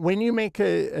 Now, when you make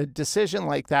a decision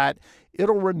like that,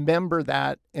 it'll remember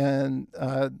that, and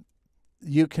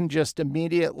you can just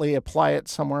immediately apply it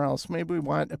somewhere else. Maybe we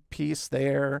want a piece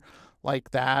there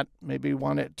like that. Maybe we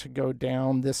want it to go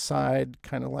down this side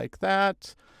kind of like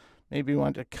that. Maybe we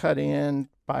want to cut in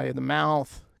by the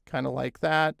mouth kind of like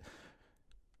that.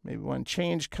 Maybe we want to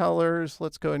change colors.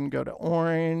 Let's go ahead and go to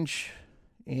orange,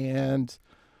 and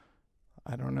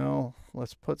I don't know,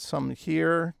 let's put some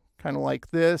here, kind of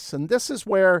like this. And this is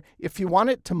where, if you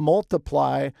want it to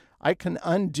multiply, I can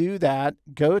undo that,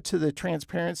 go to the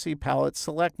transparency palette,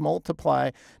 select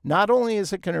multiply. Not only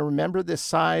is it going to remember this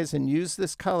size and use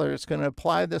this color, it's going to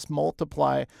apply this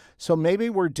multiply. So maybe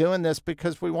we're doing this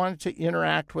because we want it to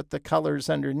interact with the colors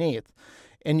underneath.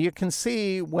 And you can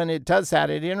see when it does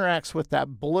that, it interacts with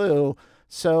that blue.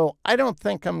 So I don't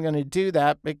think I'm going to do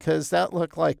that because that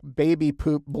looked like baby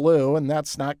poop blue, and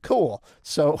that's not cool.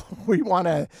 So we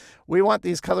want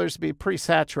these colors to be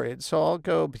pre-saturated. So I'll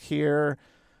go here.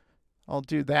 I'll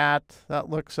do that. That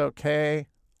looks okay.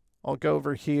 I'll go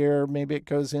over here. Maybe it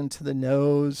goes into the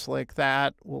nose like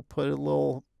that. We'll put a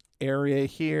little area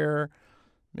here.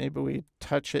 Maybe we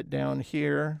touch it down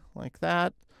here like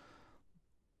that.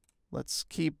 Let's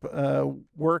keep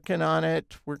working on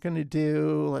it. We're going to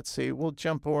do, let's see, we'll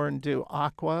jump over and do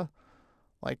aqua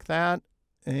like that.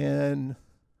 And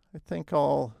I think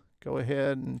I'll go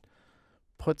ahead and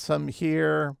put some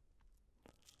here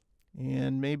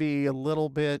and maybe a little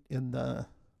bit in the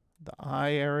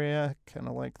eye area, kind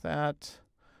of like that.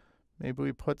 Maybe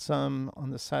we put some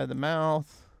on the side of the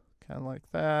mouth, kind of like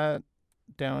that.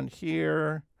 Down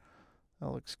here, that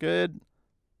looks good.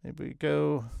 Maybe we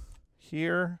go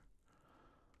here.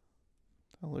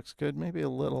 That looks good. Maybe a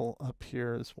little up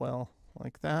here as well,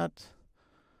 like that.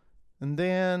 And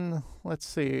then, let's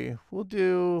see, let's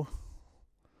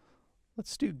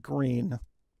do green.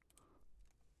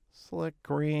 Select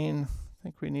green. I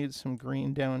think we need some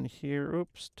green down here.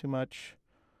 Oops, too much.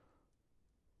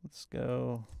 Let's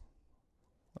go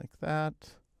like that.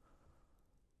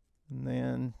 And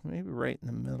then maybe right in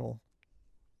the middle,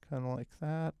 kind of like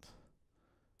that.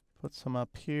 Put some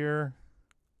up here.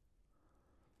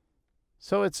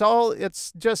 So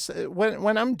it's just,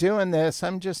 when I'm doing this,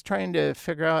 I'm just trying to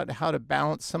figure out how to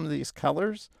balance some of these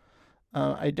colors.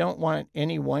 I don't want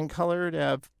any one color to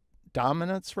have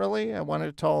dominance, really. I want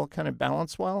it to all kind of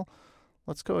balance well.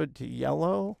 Let's go to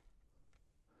yellow.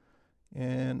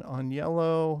 And on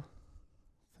yellow,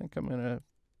 I think I'm going to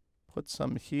put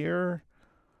some here.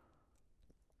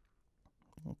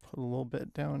 We'll put a little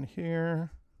bit down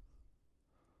here.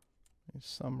 There's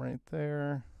some right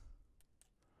there.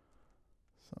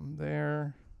 Some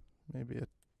there, maybe a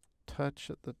touch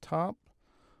at the top,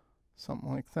 something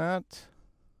like that.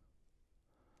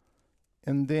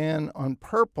 And then on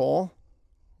purple,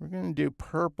 we're going to do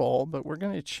purple, but we're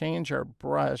going to change our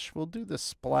brush. We'll do the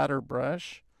splatter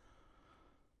brush.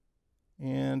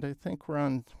 And I think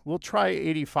we'll try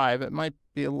 85. It might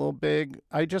be a little big.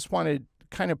 I just want to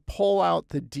kind of pull out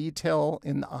the detail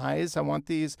in the eyes. I want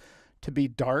these to be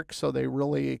dark so they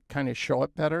really kind of show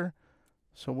up better.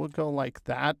 So we'll go like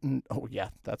that, and oh yeah,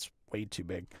 that's way too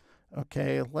big.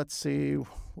 Okay, let's see.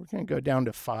 We're going to go down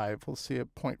to 5. We'll see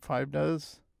what 0.5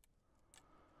 does.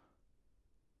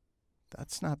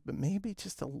 That's not, but maybe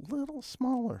just a little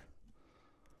smaller.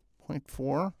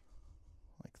 0.4,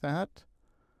 like that.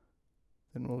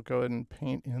 Then we'll go ahead and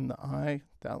paint in the eye.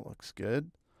 That looks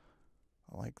good.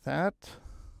 I like that.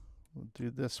 We'll do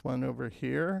this one over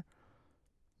here.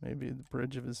 Maybe the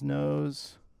bridge of his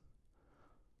nose.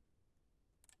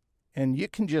 And you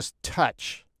can just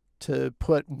touch to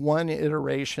put one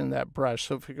iteration of that brush.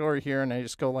 So if we go over here and I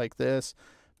just go like this,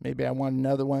 maybe I want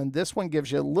another one. This one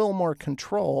gives you a little more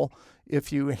control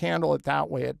if you handle it that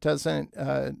way. It doesn't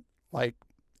like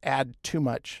add too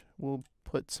much. We'll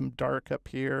put some dark up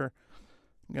here.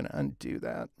 I'm going to undo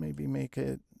that. Maybe make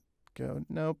it go,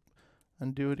 nope.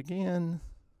 Undo it again.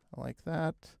 I like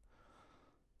that.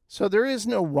 So there is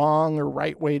no wrong or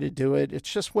right way to do it.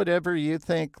 It's just whatever you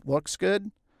think looks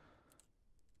good.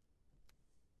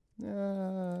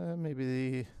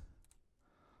 Maybe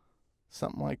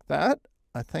something like that.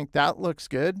 I think that looks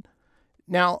good.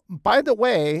 Now, by the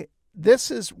way,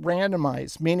 this is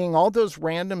randomized, meaning all those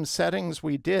random settings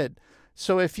we did.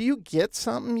 So if you get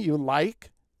something you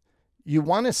like, you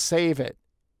want to save it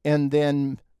and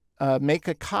then make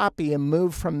a copy and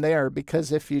move from there,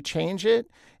 because if you change it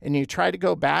and you try to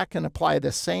go back and apply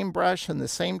the same brush and the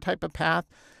same type of path,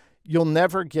 you'll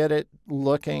never get it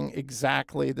looking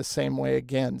exactly the same way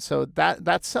again. So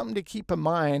that's something to keep in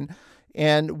mind.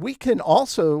 And we can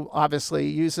also obviously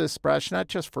use this brush not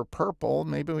just for purple.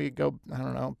 Maybe we go, I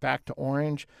don't know, back to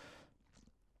orange.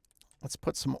 Let's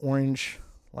put some orange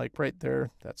like right there.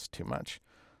 That's too much.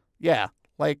 Yeah,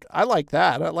 like I like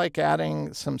that. I like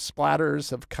adding some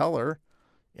splatters of color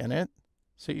in it.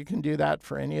 So you can do that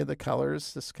for any of the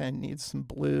colors. This kind of needs some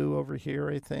blue over here,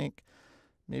 I think.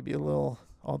 Maybe a little,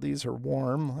 all these are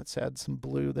warm. Let's add some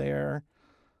blue there.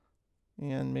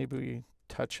 And maybe we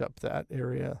touch up that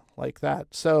area like that.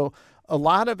 So a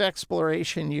lot of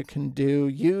exploration you can do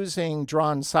using Draw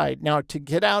on Sight. Now to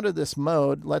get out of this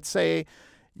mode, let's say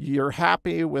you're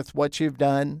happy with what you've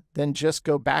done, then just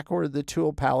go backward to the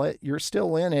tool palette. You're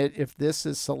still in it if this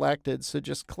is selected, so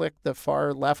just click the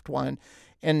far left one.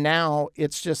 And now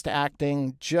it's just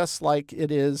acting just like it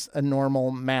is a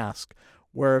normal mask,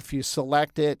 where if you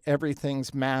select it,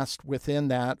 everything's masked within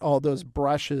that, all those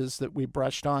brushes that we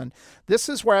brushed on. This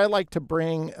is where I like to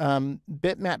bring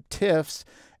bitmap TIFFs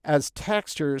as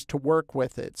textures to work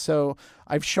with it. So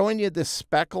I've shown you this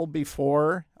speckle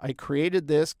before. I created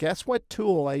this. Guess what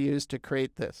tool I used to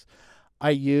create this? I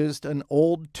used an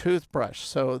old toothbrush.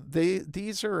 So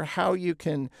these are how you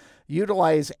can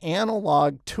utilize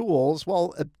analog tools.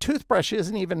 Well, a toothbrush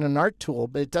isn't even an art tool,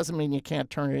 but it doesn't mean you can't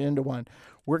turn it into one.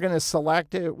 We're going to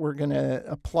select it. We're going to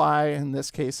apply, in this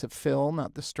case, a fill,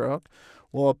 not the stroke.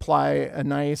 We'll apply a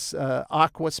nice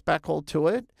aqua speckle to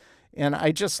it. And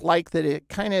I just like that it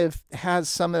kind of has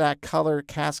some of that color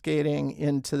cascading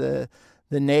into the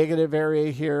negative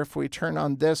area here. If we turn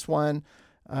on this one,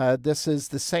 this is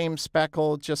the same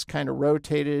speckle, just kind of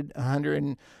rotated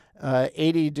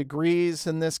 180 degrees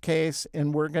in this case.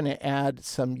 And we're going to add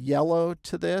some yellow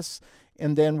to this.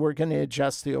 And then we're going to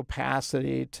adjust the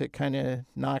opacity to kind of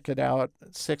knock it out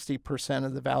 60%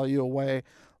 of the value away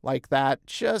like that,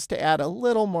 just to add a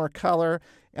little more color.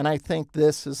 And I think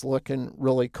this is looking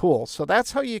really cool. So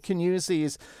that's how you can use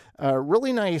these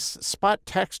really nice spot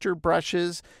texture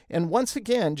brushes. And once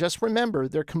again, just remember,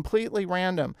 they're completely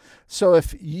random. So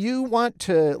if you want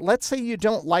to, let's say you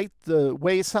don't like the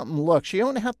way something looks, you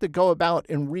don't have to go about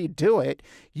and redo it.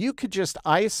 You could just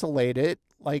isolate it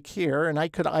like here, and I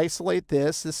could isolate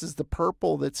this. This is the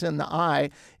purple that's in the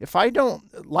eye. If I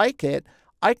don't like it,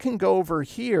 I can go over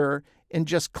here and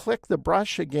just click the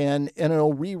brush again, and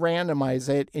it'll re-randomize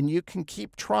it, and you can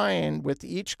keep trying with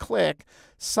each click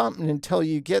something until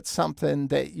you get something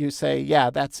that you say, yeah,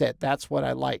 that's it, that's what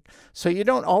I like. So you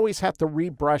don't always have to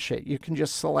rebrush it. You can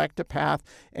just select a path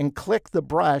and click the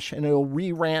brush, and it'll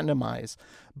re-randomize.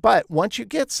 But once you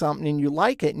get something and you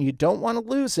like it and you don't want to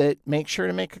lose it, make sure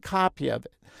to make a copy of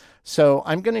it. So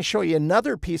I'm going to show you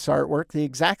another piece of artwork, the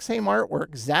exact same artwork,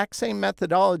 exact same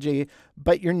methodology,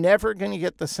 but you're never going to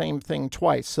get the same thing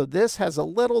twice. So this has a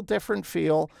little different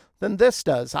feel than this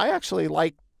does. I actually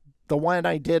like the one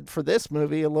I did for this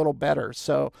movie a little better.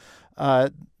 So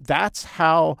that's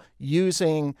how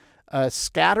using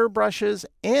scatter brushes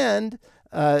and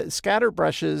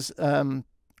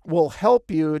will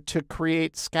help you to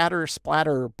create scatter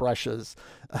splatter brushes.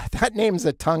 That name's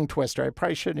a tongue twister. I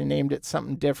probably should have named it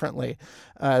something differently.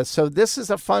 So this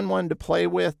is a fun one to play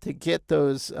with to get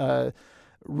those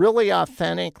really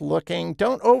authentic looking.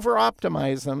 Don't over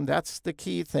optimize them. That's the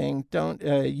key thing. Don't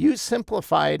use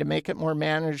Simplify to make it more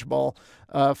manageable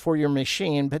for your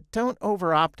machine, but don't over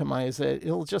optimize it.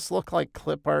 It'll just look like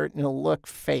clip art and it'll look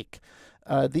fake.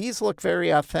 These look very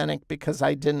authentic because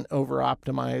I didn't over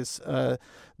optimize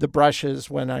the brushes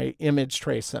when I image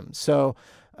trace them. So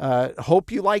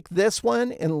hope you like this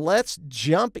one, and let's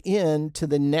jump into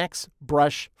the next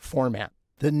brush format.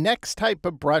 The next type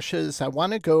of brushes I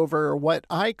want to go over are what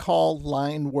I call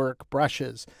Linework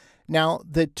brushes. Now,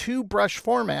 the two brush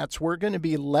formats we're going to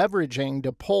be leveraging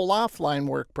to pull off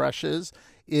Linework brushes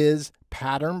is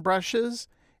pattern brushes,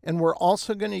 and we're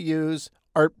also going to use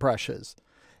art brushes.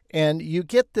 And you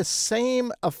get the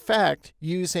same effect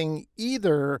using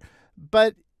either,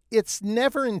 but it's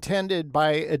never intended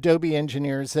by Adobe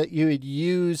engineers that you would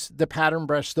use the pattern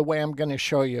brush the way I'm going to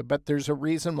show you, but there's a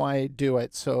reason why I do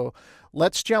it. So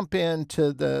let's jump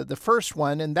into the first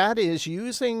one, and that is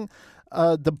using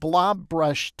the blob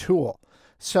brush tool.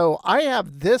 So I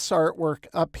have this artwork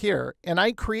up here, and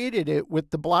I created it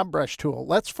with the blob brush tool.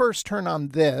 Let's first turn on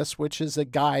this, which is a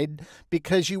guide,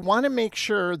 because you want to make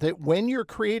sure that when you're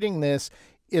creating this,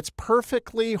 it's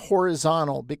perfectly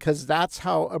horizontal, because that's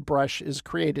how a brush is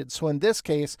created. So in this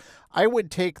case, I would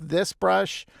take this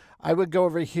brush, I would go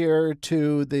over here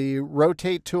to the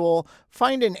rotate tool,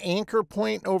 find an anchor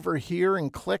point over here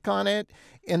and click on it,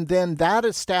 and then that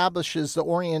establishes the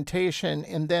orientation,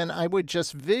 and then I would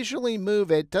just visually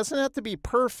move it. Doesn't have to be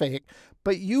perfect,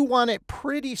 but you want it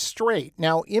pretty straight.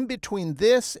 Now, in between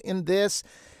this and this,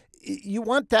 you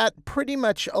want that pretty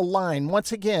much aligned.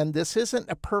 Once again, this isn't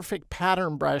a perfect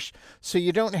pattern brush, so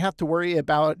you don't have to worry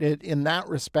about it in that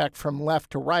respect from left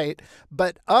to right.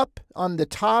 But up on the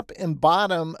top and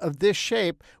bottom of this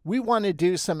shape, we want to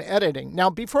do some editing. Now,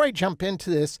 before I jump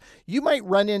into this, you might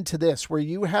run into this where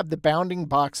you have the bounding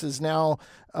boxes now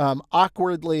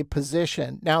awkwardly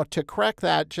positioned. Now, to correct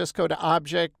that, just go to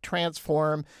Object,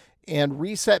 Transform, and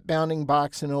reset bounding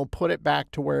box, and it'll put it back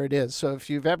to where it is. So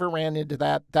if you've ever ran into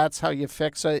that, that's how you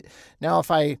fix it. Now, if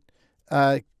I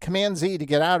Command Z to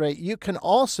get out of it, you can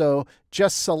also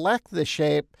just select the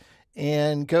shape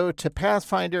and go to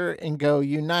Pathfinder and go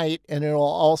Unite, and it'll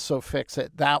also fix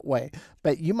it that way.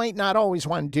 But you might not always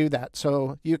want to do that.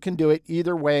 So you can do it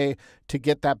either way to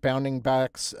get that bounding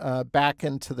box back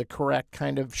into the correct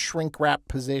kind of shrink wrap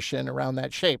position around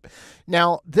that shape.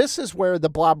 Now, this is where the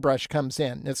blob brush comes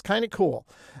in. It's kind of cool.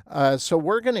 So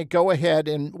we're going to go ahead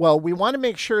and, well, we want to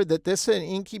make sure that this is an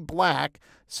inky black.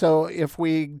 So if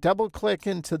we double click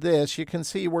into this, you can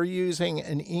see we're using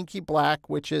an inky black,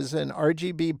 which is an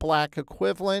RGB black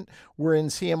equivalent. We're in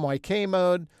CMYK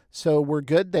mode, so we're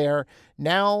good there.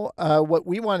 Now, what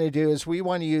we want to do is we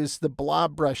want to use the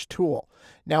blob brush tool.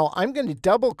 Now, I'm going to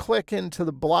double click into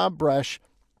the blob brush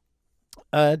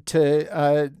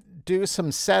to do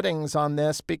some settings on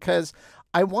this, because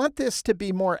I want this to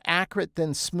be more accurate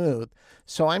than smooth.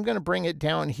 So I'm going to bring it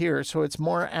down here so it's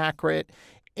more accurate.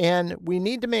 And we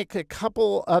need to make a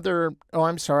couple other, oh,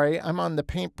 I'm sorry, I'm on the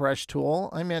paintbrush tool.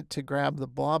 I meant to grab the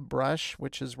blob brush,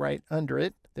 which is right under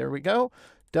it. There we go.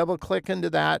 Double click into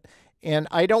that. And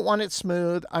I don't want it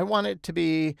smooth. I want it to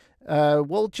be,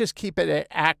 we'll just keep it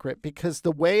accurate, because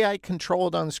the way I control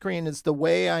it on screen is the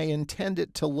way I intend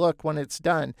it to look when it's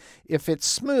done. If it's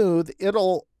smooth,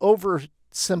 it'll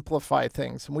oversimplify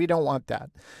things, and we don't want that.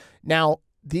 Now,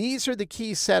 these are the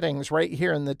key settings right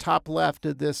here in the top left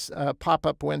of this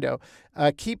pop-up window.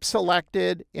 Keep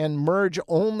selected and merge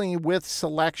only with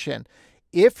selection.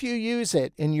 If you use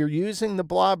it and you're using the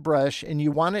blob brush and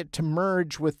you want it to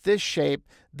merge with this shape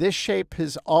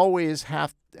has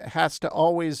to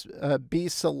always be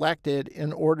selected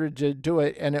in order to do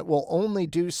it, and it will only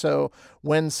do so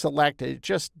when selected. It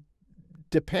just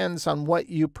depends on what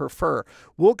you prefer.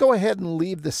 We'll go ahead and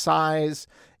leave the size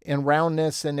and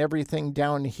roundness and everything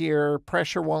down here.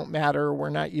 Pressure won't matter. We're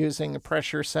not using a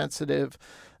pressure sensitive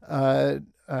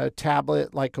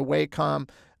tablet like a Wacom.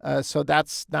 So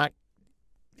that's not,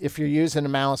 if you're using a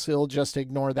mouse, it'll just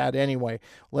ignore that anyway.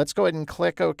 Let's go ahead and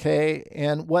click OK.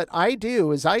 And what I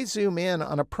do is I zoom in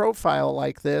on a profile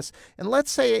like this. And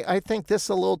let's say I think this is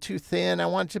a little too thin. I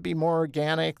want it to be more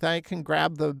organic. Then I can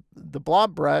grab the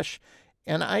blob brush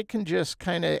and I can just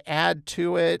kind of add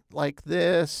to it like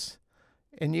this.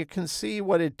 And you can see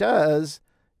what it does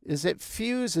is it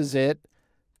fuses it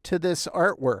to this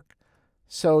artwork.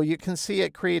 So you can see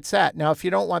it creates that. Now, if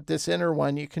you don't want this inner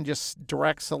one, you can just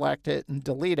direct select it and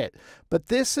delete it. But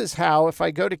this is how, if I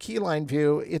go to keyline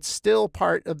view, it's still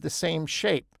part of the same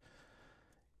shape.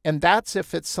 And that's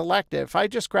if it's selected. If I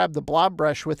just grab the blob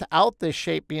brush without this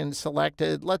shape being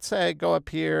selected, let's say I go up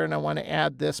here and I want to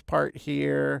add this part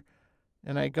here.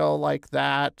 and I go like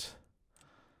that,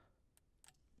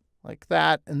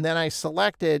 and then I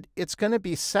selected, it's going to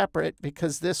be separate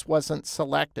because this wasn't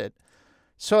selected.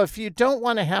 So if you don't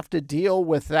want to have to deal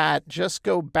with that, just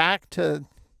go back to,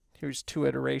 here's 2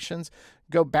 iterations,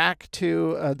 go back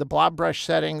to the blob brush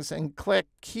settings and click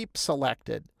Keep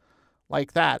Selected,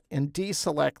 like that, and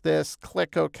deselect this,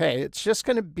 click OK. It's just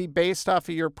going to be based off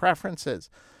of your preferences.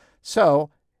 So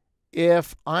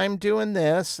if I'm doing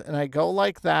this and I go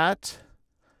like that,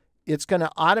 it's going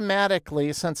to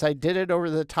automatically, since I did it over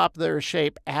the top of their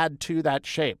shape, add to that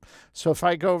shape. So if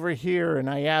I go over here and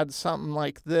I add something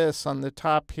like this on the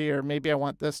top here, maybe I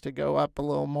want this to go up a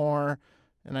little more,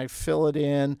 and I fill it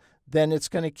in, then it's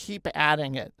going to keep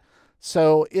adding it.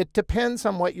 So it depends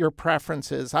on what your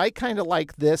preference is. I kind of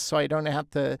like this so I don't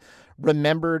have to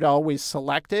remember to always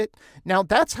select it. Now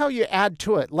that's how you add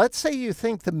to it. Let's say you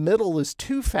think the middle is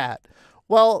too fat.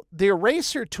 Well, the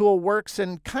eraser tool works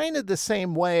in kind of the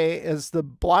same way as the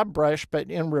blob brush, but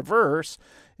in reverse.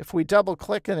 If we double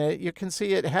click on it, you can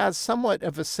see it has somewhat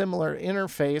of a similar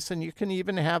interface, and you can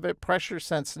even have it pressure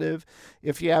sensitive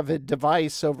if you have a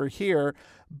device over here.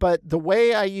 But the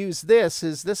way I use this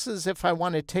is if I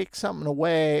want to take something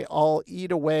away, I'll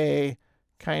eat away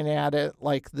kind of at it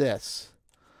like this.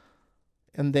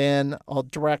 And then I'll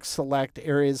direct select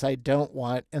areas I don't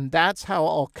want. And that's how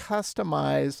I'll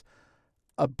customize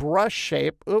a brush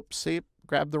shape. Oops, see,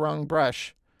 grab the wrong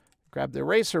brush. Grab the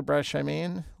eraser brush, I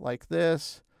mean, like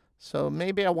this. So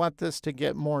maybe I want this to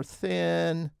get more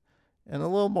thin and a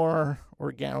little more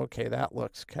organic. Okay, that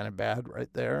looks kind of bad right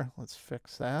there. Let's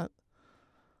fix that.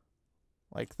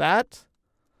 Like that.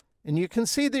 And you can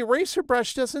see the eraser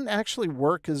brush doesn't actually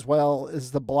work as well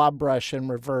as the blob brush in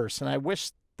reverse. And I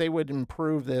wish they would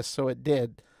improve this so it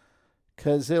did,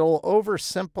 because it'll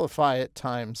oversimplify at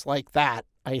times like that.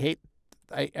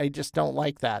 I just don't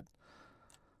like that.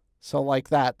 So like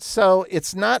that. So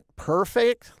it's not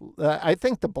perfect. I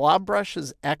think the blob brush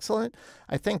is excellent.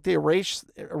 I think the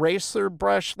eraser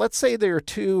brush, let's say there are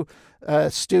 2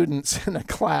 students in a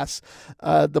class.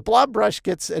 The blob brush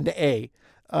gets an A.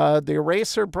 The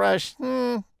eraser brush,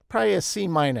 probably a C-.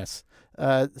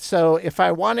 So if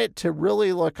I want it to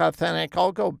really look authentic,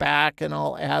 I'll go back and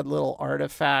I'll add little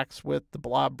artifacts with the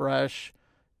blob brush,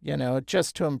 you know,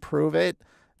 just to improve it,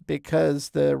 because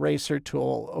the eraser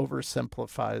tool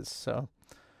oversimplifies. So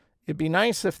it'd be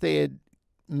nice if they'd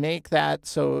make that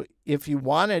so if you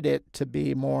wanted it to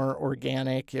be more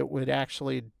organic, it would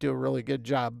actually do a really good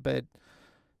job. But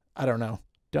I don't know.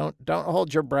 Don't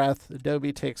hold your breath.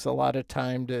 Adobe takes a lot of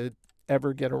time to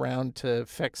ever get around to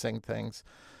fixing things.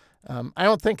 I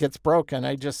don't think it's broken.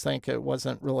 I just think it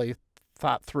wasn't really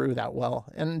thought through that well.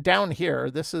 And down here,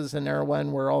 this is another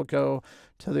one where I'll go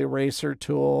to the eraser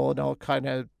tool and I'll kind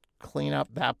of clean up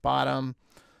that bottom.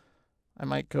 I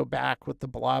might go back with the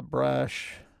blob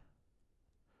brush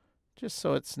just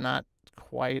so it's not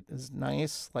quite as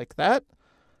nice like that.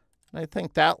 And I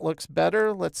think that looks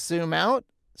better. Let's zoom out.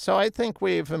 So I think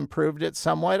we've improved it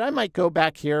somewhat. I might go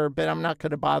back here, but I'm not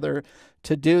going to bother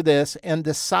to do this. And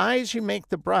the size you make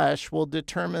the brush will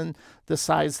determine the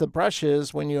size the brush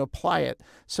is when you apply it.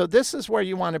 So this is where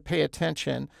you want to pay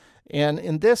attention. And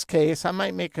in this case, I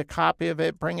might make a copy of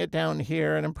it, bring it down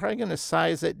here, and I'm probably going to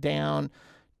size it down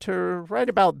to right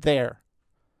about there.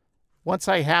 Once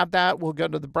I have that, we'll go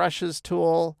to the brushes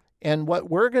tool. And what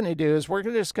we're going to do is we're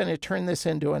just going to turn this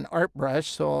into an art brush.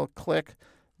 So I'll click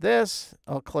this,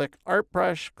 I'll click art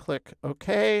brush, click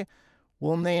OK.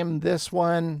 We'll name this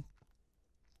one,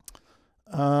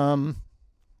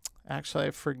 actually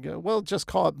I forget, we'll just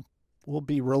call it, we'll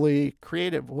be really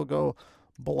creative. We'll go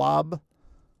blob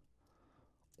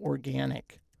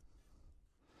organic.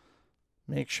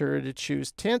 Make sure to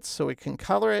choose tints so we can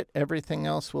color it. Everything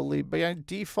else will leave by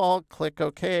default. Click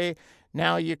OK.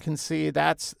 Now you can see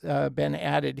that's been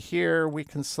added here. We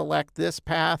can select this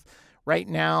path. Right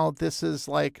now, this is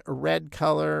like a red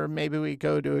color. Maybe we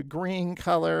go to a green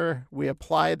color. We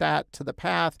apply that to the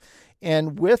path.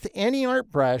 And with any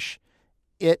art brush,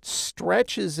 it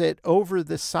stretches it over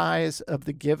the size of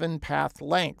the given path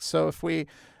length. So if we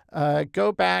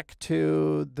go back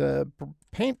to the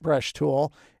paintbrush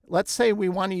tool, let's say we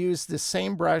want to use the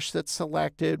same brush that's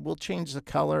selected. We'll change the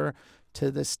color to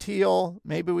this teal.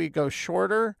 Maybe we go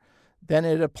shorter. Then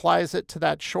it applies it to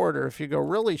that shorter. If you go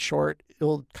really short,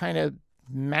 it'll kind of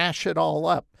mash it all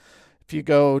up. If you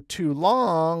go too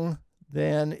long,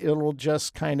 then it'll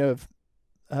just kind of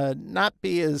not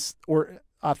be as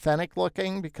authentic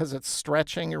looking because it's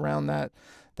stretching around that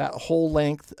whole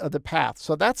length of the path.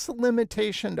 So that's the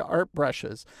limitation to art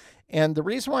brushes. And the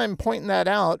reason why I'm pointing that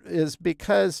out is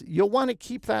because you'll want to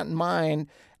keep that in mind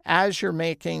as you're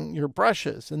making your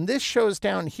brushes. And this shows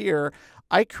down here,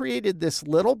 I created this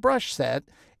little brush set,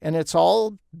 and it's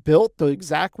all built the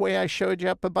exact way I showed you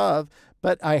up above,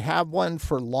 but I have one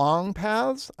for long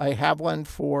paths. I have one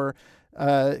for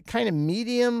kind of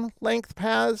medium length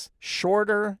paths,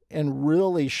 shorter, and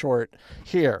really short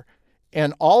here.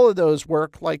 And all of those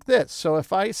work like this. So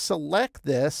if I select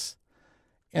this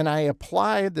and I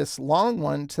apply this long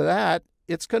one to that,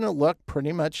 it's going to look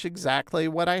pretty much exactly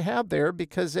what I have there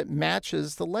because it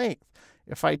matches the length.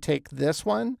 If I take this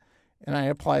one and I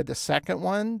apply the second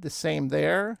one, the same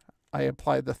there. I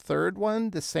apply the third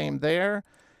one, the same there.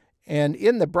 And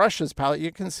in the brushes palette,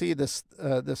 you can see this,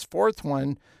 this fourth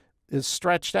one is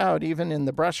stretched out even in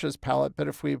the brushes palette. But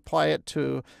if we apply it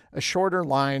to a shorter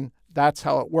line, that's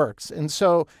how it works. And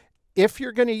so if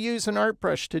you're going to use an art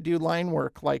brush to do line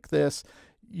work like this,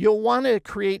 you'll want to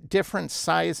create different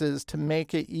sizes to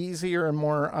make it easier and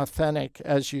more authentic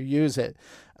as you use it.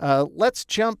 Let's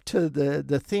jump to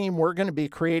the theme we're going to be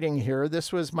creating here.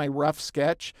 This was my rough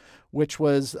sketch, which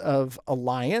was of a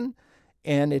lion,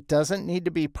 and it doesn't need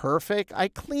to be perfect. I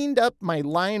cleaned up my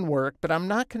line work, but I'm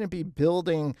not going to be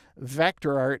building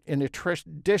vector art in a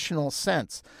traditional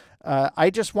sense. I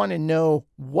just want to know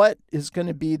what is going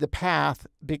to be the path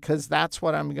because that's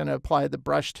what I'm going to apply the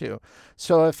brush to.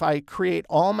 So if I create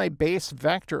all my base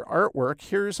vector artwork,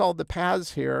 here's all the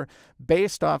paths here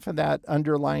based off of that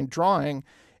underlined drawing.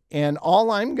 And all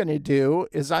I'm going to do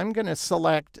is I'm going to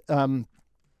select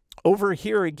over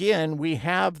here again, we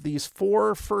have these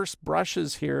 4 first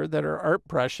brushes here that are art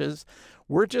brushes.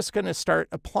 We're just going to start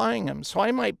applying them. So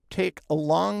I might take a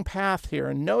long path here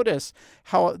and notice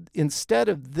how instead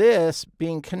of this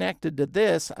being connected to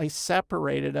this, I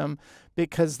separated them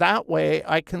because that way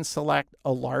I can select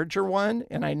a larger one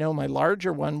and I know my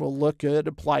larger one will look good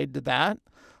applied to that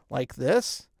like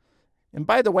this. And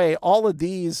by the way, all of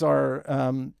these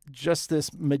are just this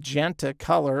magenta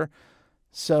color.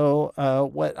 So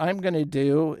what I'm going to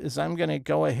do is I'm going to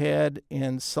go ahead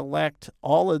and select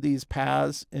all of these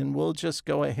paths, and we'll just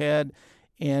go ahead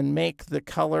and make the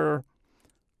color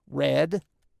red.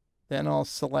 Then I'll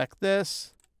select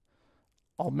this.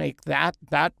 I'll make that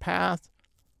path.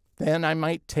 Then I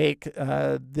might take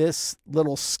this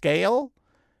little scale,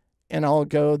 and I'll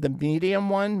go the medium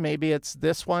one. Maybe it's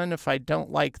this one. If I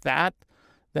don't like that,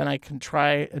 then I can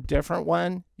try a different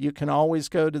one. You can always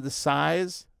go to the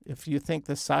size. If you think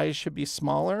the size should be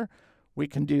smaller, we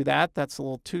can do that. That's a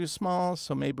little too small,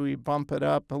 so maybe we bump it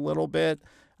up a little bit.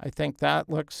 I think that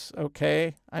looks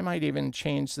okay. I might even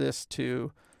change this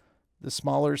to the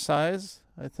smaller size.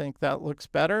 I think that looks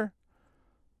better.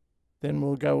 Then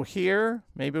we'll go here.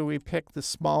 Maybe we pick the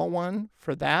small one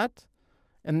for that.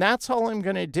 And that's all I'm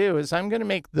going to do is I'm going to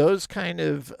make those kind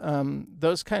of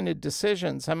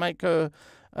decisions. I might go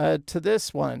to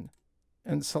this one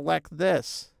and select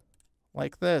this.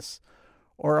 Like this,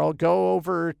 or I'll go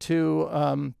over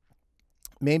to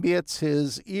maybe it's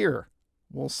his ear.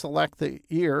 We'll select the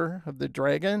ear of the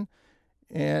dragon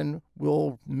and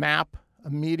we'll map a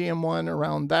medium one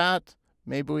around that.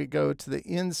 Maybe we go to the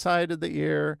inside of the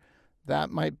ear. That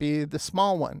might be the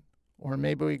small one, or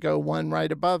maybe we go one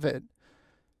right above it.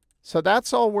 So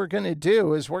that's all we're going to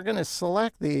do is we're going to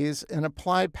select these and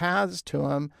apply paths to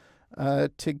them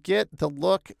to get the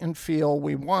look and feel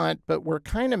we want, but we're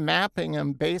kind of mapping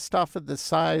them based off of the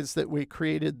size that we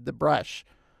created the brush.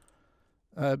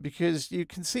 Because you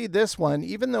can see this one,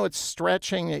 even though it's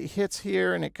stretching, it hits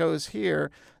here and it goes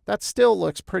here, that still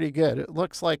looks pretty good. It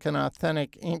looks like an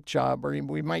authentic ink job, or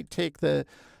we might take the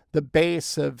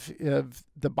base of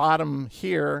the bottom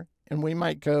here and we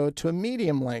might go to a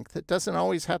medium length. It doesn't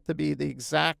always have to be the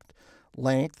exact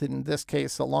length, in this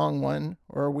case a long one,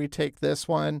 or we take this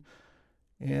one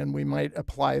and we might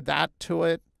apply that to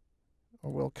it,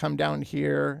 or we'll come down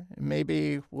here and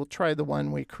maybe we'll try the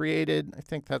one we created. I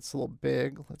think that's a little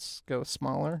big. Let's go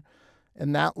smaller,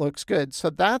 and that looks good. So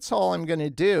that's all I'm going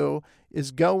to do is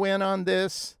go in on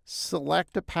this,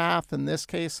 select a path, in this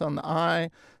case on the eye,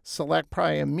 select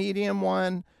probably a medium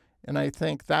one, and I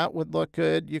think that would look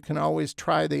good. You can always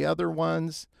try the other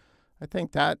ones. I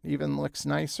think that even looks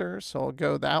nicer, so I'll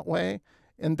go that way.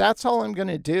 And that's all I'm going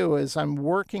to do is I'm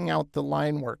working out the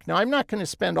line work. Now, I'm not going to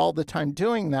spend all the time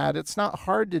doing that. It's not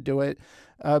hard to do it,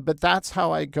 but that's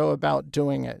how I go about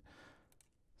doing it.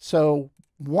 So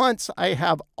once I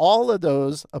have all of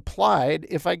those applied,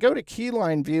 if I go to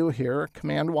keyline view here,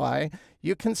 Command Y,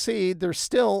 you can see there's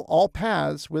still all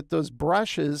paths with those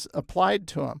brushes applied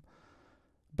to them.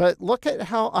 But look at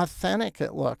how authentic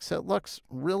it looks. It looks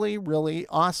really, really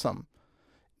awesome.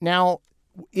 Now,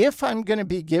 if I'm going to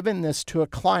be giving this to a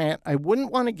client, I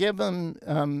wouldn't want to give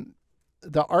them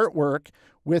the artwork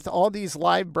with all these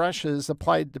live brushes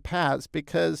applied to paths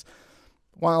because,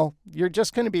 well, you're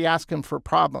just going to be asking for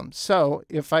problems. So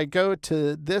if I go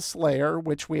to this layer,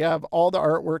 which we have all the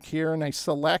artwork here, and I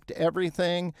select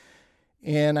everything,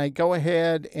 and I go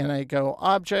ahead and I go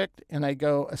Object, and I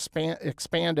go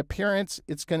expand Appearance,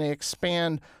 it's going to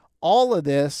expand all of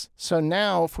this. So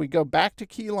now if we go back to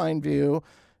Keyline View,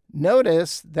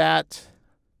 notice that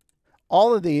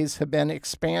all of these have been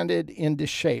expanded into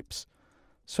shapes.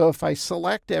 So if I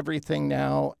select everything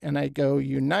now and I go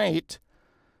Unite,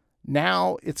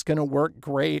 now it's going to work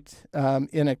great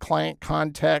in a client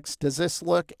context. Does this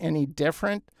look any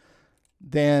different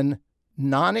than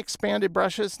non-expanded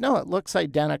brushes? No, it looks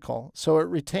identical. So it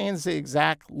retains the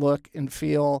exact look and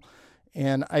feel,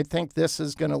 and I think this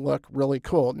is going to look really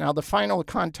cool. Now the final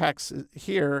context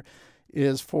here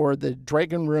is for the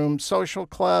Dragon Room Social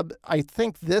Club. I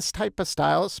think this type of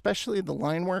style, especially the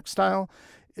Linework style,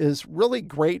 is really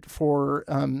great for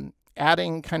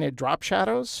adding kind of drop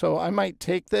shadows. So I might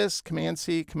take this,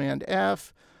 Command-C,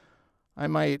 Command-F. I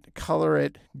might color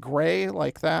it gray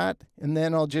like that, and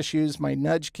then I'll just use my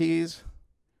nudge keys,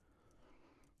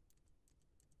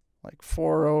 like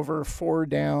 4 over, 4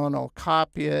 down. I'll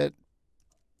copy it,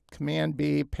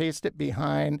 Command-B, paste it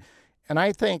behind, and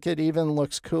I think it even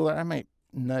looks cooler. I might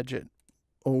nudge it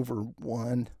over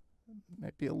 1.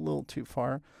 Might be a little too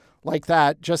far. Like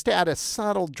that, just to add a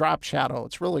subtle drop shadow.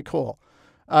 It's really cool.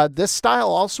 This style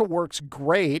also works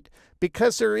great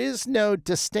because there is no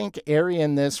distinct area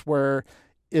in this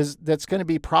that's going to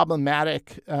be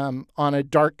problematic on a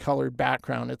dark colored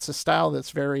background. It's a style that's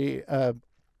very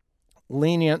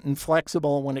lenient and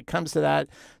flexible when it comes to that.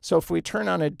 So if we turn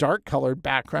on a dark colored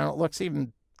background, it looks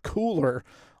even cooler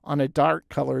on a dark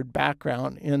colored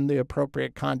background in the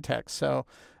appropriate context. So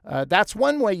that's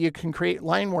one way you can create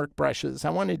Linework brushes.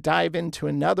 I want to dive into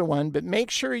another one, but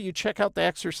make sure you check out the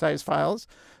exercise files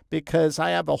because I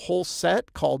have a whole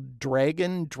set called Drag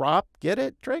and Drop. Get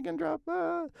it? Drag and Drop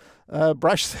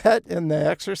brush set in the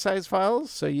exercise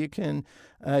files. So you can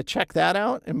check that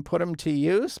out and put them to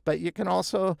use, but you can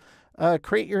also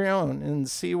create your own and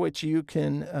see what you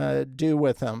can do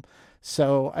with them.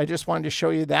 So I just wanted to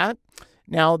show you that.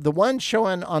 Now, the one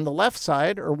showing on the left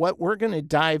side, or what we're going to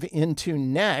dive into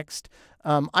next,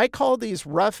 I call these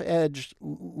rough edge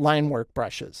Linework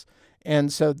brushes.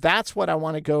 And so that's what I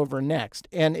want to go over next.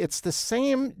 And it's the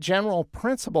same general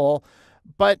principle,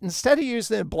 but instead of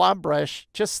using a blob brush,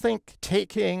 just think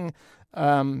taking,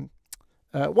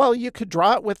 well, you could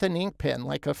draw it with an ink pen,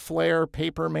 like a Flair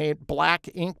Papermate black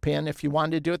ink pen. If you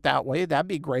wanted to do it that way, that'd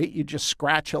be great. You just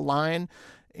scratch a line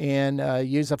and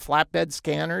use a flatbed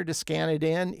scanner to scan it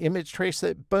in, image trace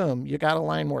it, boom, you got a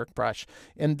Linework brush.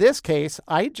 In this case,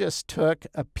 I just took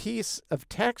a piece of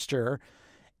texture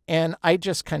and I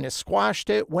just kind of squashed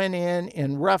it, went in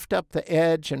and roughed up the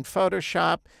edge in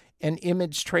Photoshop and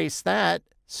image traced that.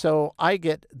 So I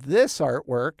get this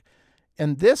artwork,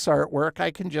 and this artwork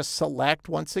I can just select.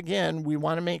 Once again, we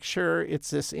want to make sure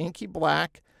it's this inky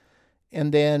black.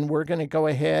 And then we're going to go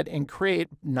ahead and create,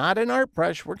 not an art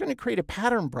brush, we're going to create a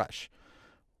pattern brush.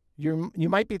 You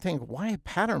might be thinking, why a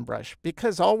pattern brush?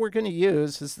 Because all we're going to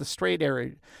use is the straight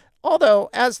area. Although,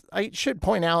 as I should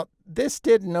point out, this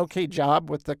did an okay job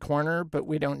with the corner, but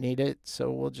we don't need it, so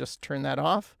we'll just turn that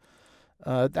off.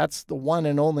 That's the one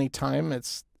and only time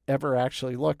it's ever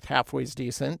actually looked halfway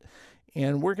decent.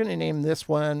 And we're going to name this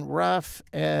one Rough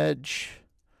Edge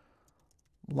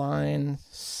Line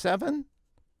 7.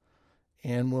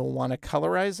 And we'll want to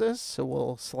colorize this, so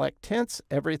we'll select tints.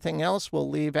 Everything else we'll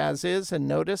leave as is, and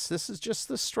notice this is just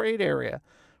the straight area.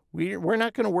 We're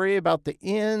not going to worry about the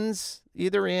ends,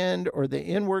 either end, or the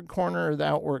inward corner or the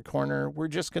outward corner. We're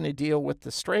just going to deal with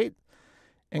the straight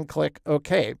and click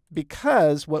OK.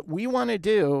 Because what we want to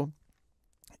do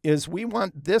is we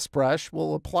want this brush,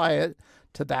 we'll apply it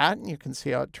to that, and you can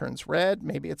see how it turns red.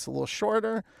 Maybe it's a little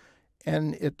shorter,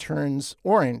 and it turns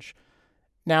orange.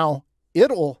 Now,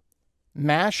 it'll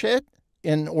mash it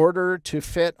in order to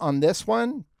fit on this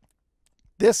one.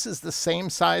 This is the same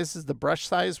size as the brush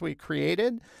size we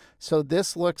created. So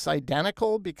this looks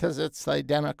identical because it's the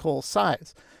identical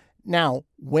size. Now,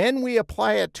 when we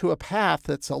apply it to a path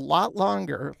that's a lot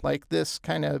longer, like this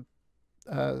kind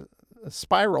of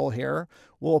spiral here,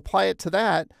 we'll apply it to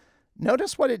that.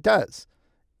 Notice what it does.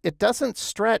 It doesn't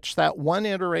stretch that one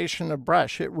iteration of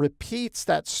brush. It repeats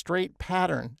that straight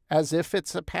pattern as if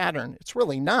it's a pattern. It's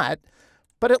really not.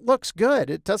 But it looks good.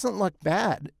 It doesn't look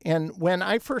bad. And when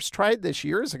I first tried this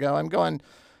years ago, I'm going,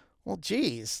 well,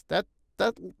 geez, that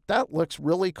looks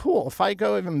really cool. If I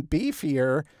go even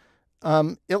beefier,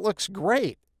 it looks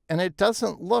great. And it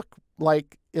doesn't look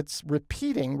like it's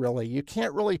repeating really. You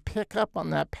can't really pick up on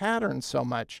that pattern so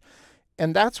much.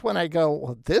 And that's when I go,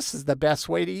 well, this is the best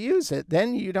way to use it.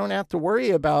 Then you don't have to worry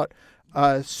about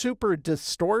super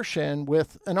distortion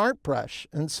with an art brush.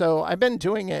 And so I've been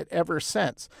doing it ever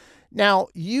since. Now,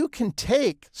 you can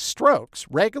take strokes,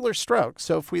 regular strokes.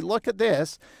 So if we look at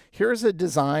this, here's a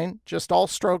design, just all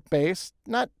stroke based,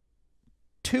 not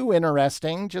too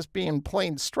interesting, just being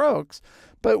plain strokes.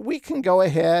 But we can go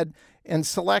ahead and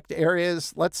select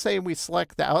areas. Let's say we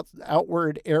select the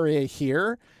outward area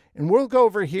here, and we'll go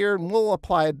over here and we'll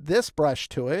apply this brush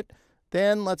to it.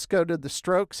 Then let's go to the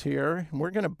strokes here, and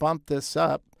we're going to bump this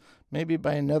up maybe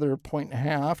by another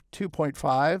 1.5,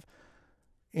 2.5.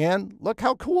 And look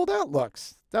how cool that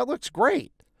looks. That looks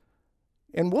great.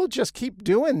 And we'll just keep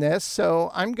doing this. So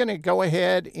I'm going to go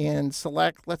ahead and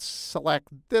select, let's select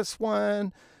this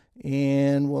one,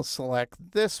 and we'll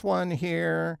select this one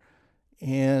here,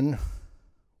 and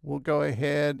we'll go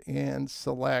ahead and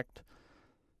select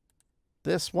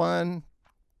this one,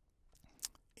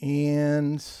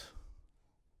 and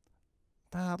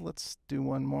let's do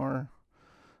one more.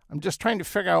 I'm just trying to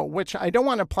figure out which. I don't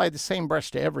want to apply the same brush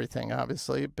to everything,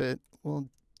 obviously, but we'll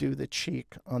do the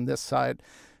cheek on this side.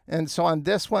 And so on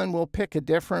this one, we'll pick a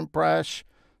different brush.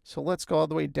 So let's go all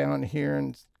the way down here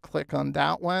and click on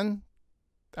that one.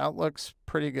 That looks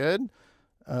pretty good.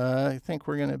 I think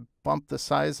we're going to bump the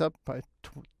size up by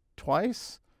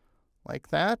twice, like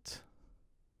that.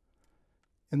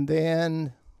 And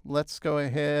then let's go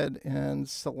ahead and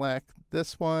select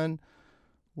this one.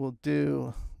 We'll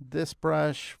do this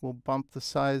brush. We'll bump the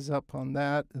size up on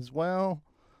that as well.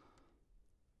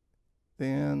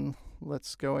 Then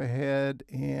let's go ahead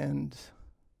and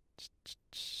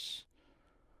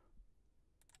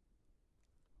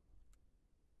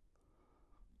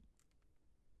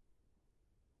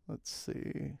let's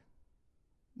see.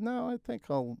 No, I think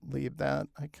I'll leave that.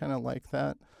 I kind of like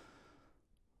that.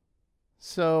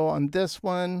 So on this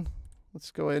one,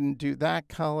 let's go ahead and do that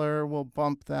color. We'll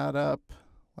bump that up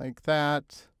like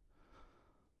that.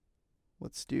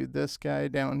 Let's do this guy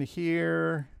down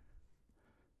here.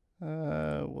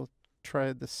 We'll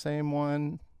try the same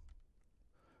one.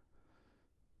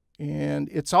 And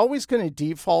it's always going to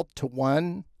default to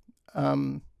 1.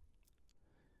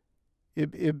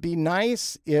 It'd be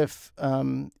nice if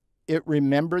it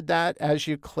remembered that as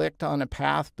you clicked on a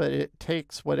path, but it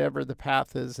takes whatever the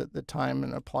path is at the time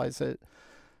and applies it.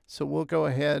 So we'll go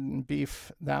ahead and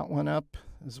beef that one up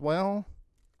as well.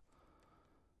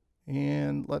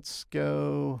 And let's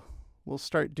go, we'll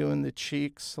start doing the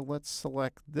cheeks. So let's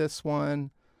select this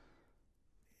one,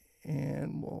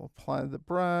 and we'll apply the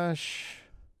brush.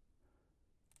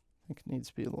 I think it needs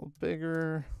to be a little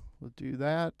bigger. We'll do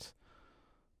that.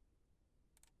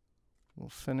 We'll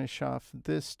finish off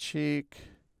this cheek.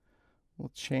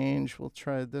 We'll change, we'll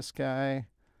try this guy.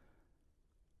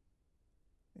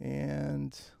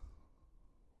 And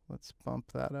let's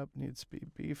bump that up, needs to be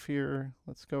beefier.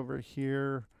 Let's go over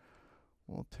here.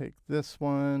 We'll take this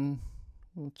one.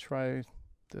 We'll try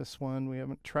this one. We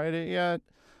haven't tried it yet.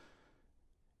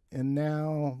 And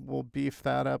now we'll beef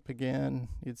that up again.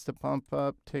 Needs to bump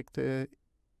up. Take the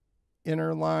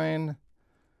inner line.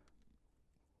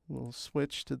 We'll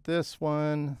switch to this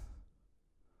one.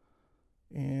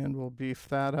 And we'll beef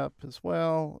that up as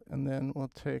well. And then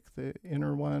we'll take the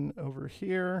inner one over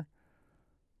here.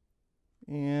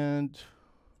 And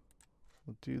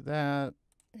we'll do that.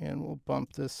 And we'll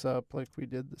bump this up like we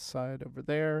did the side over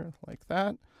there, like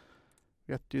that.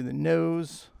 We have to do the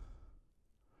nose.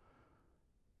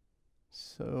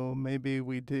 So maybe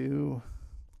we do,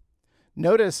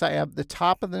 notice I have the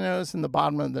top of the nose and the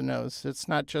bottom of the nose. It's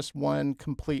not just one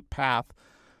complete path.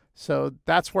 So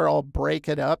that's where I'll break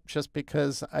it up, just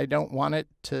because I don't want it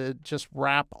to just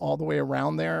wrap all the way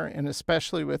around there. And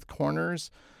especially with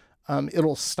corners,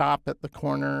 it'll stop at the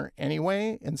corner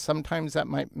anyway, and sometimes that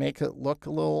might make it look a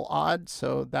little odd,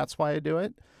 so that's why I do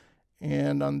it.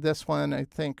 And on this one, I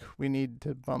think we need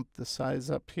to bump the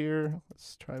size up here.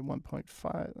 Let's try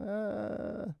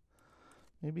 1.5,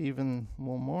 maybe even a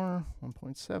little more,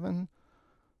 1.7.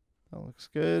 That looks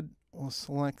good. We'll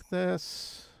select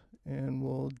this, and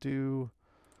we'll do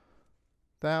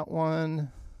that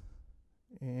one,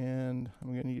 and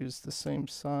I'm going to use the same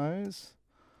size.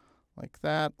 Like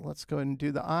that. Let's go ahead and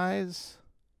do the eyes.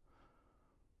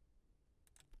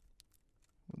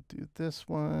 We'll do this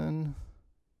one.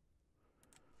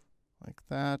 Like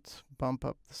that. Bump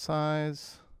up the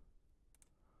size.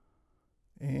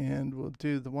 And we'll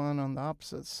do the one on the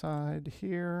opposite side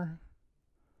here.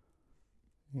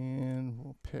 And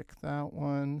we'll pick that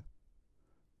one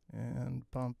and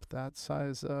bump that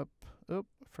size up. Oop,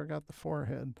 I forgot the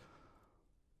forehead.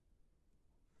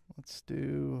 Let's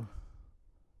do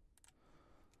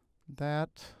that.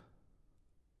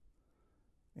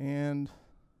 And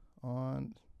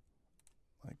on,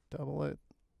 like, double it,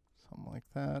 something like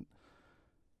that.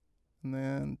 And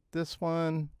then this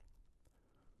one,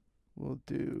 we'll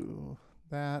do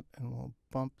that, and we'll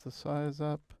bump the size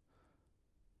up.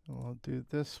 And we'll do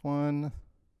this one.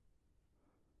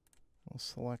 We'll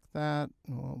select that,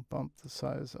 and we'll bump the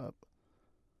size up.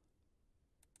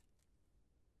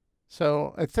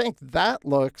 So I think that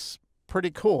looks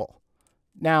pretty cool.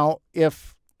 Now,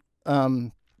 if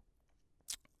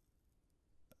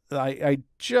I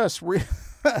just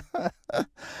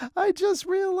I just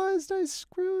realized I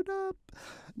screwed up.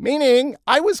 Meaning,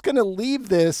 I was going to leave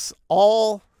this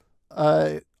all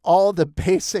the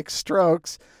basic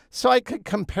strokes so I could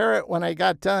compare it when I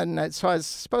got done. So I was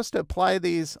supposed to apply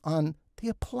these on the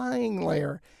applying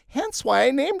layer. Hence why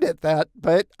I named it that,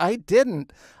 but I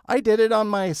didn't. I did it on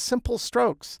my simple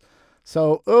strokes.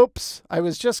 So, oops, I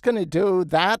was just going to do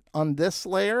that on this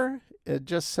layer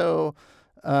just so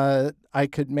I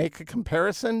could make a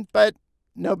comparison, but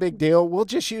no big deal. We'll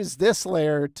just use this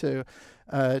layer to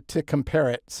compare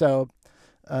it. So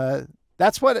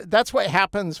that's what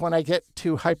happens when I get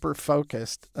too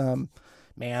hyper-focused.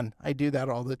 Man, I do that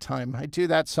all the time. I do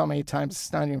that so many times,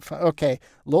 it's not even fun. Okay,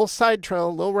 little side trail,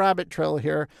 little rabbit trail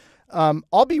here.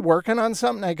 I'll be working on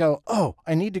something. I go, oh,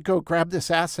 I need to go grab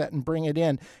this asset and bring it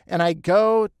in. And I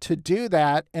go to do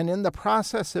that. And in the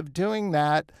process of doing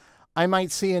that, I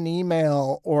might see an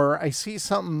email or I see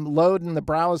something load in the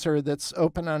browser that's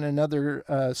open on another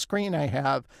screen I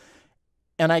have.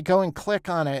 And I go and click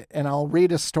on it and I'll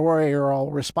read a story or I'll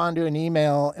respond to an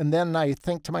email. And then I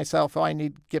think to myself, oh, I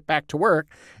need to get back to work.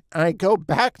 And I go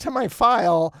back to my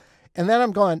file and then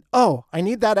I'm going, oh, I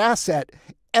need that asset.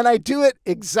 And I do it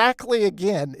exactly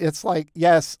again. It's like,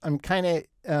 yes, I'm kind of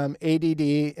ADD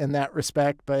in that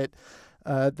respect, but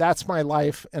that's my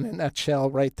life in a nutshell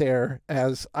right there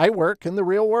as I work in the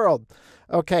real world.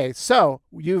 Okay, so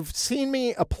you've seen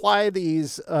me apply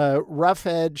these rough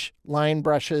edge line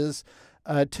brushes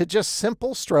to just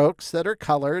simple strokes that are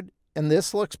colored, and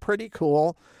this looks pretty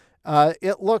cool.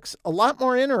 It looks a lot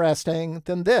more interesting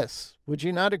than this. Would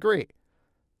you not agree?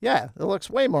 Yeah, it looks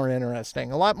way more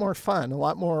interesting, a lot more fun, a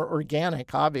lot more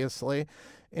organic, obviously.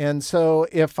 And so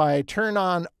if I turn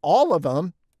on all of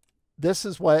them, this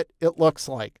is what it looks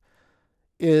like.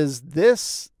 Is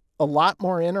this a lot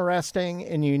more interesting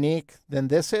and unique than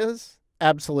this is?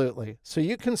 Absolutely. So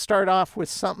you can start off with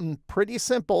something pretty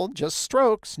simple, just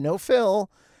strokes, no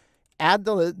fill, add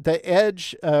the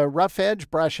edge, rough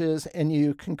edge brushes, and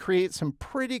you can create some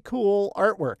pretty cool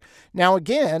artwork. Now,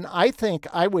 again, I think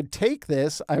I would take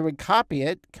this, I would copy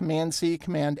it, Command-C,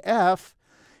 Command-F,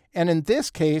 and in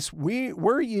this case,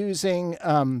 we're using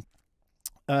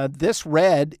this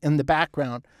red in the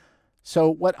background. So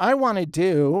what I want to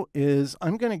do is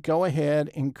I'm going to go ahead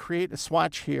and create a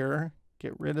swatch here,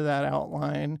 get rid of that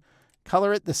outline,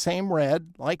 color it the same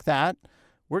red like that.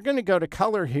 We're going to go to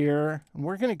color here, and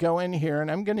we're going to go in here,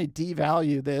 and I'm going to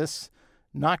devalue this,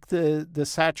 knock the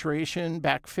saturation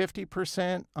back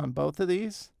 50% on both of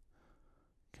these,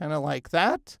 kind of like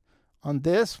that. On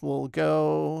this, we'll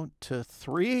go to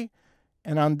 3.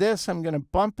 And on this, I'm going to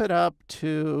bump it up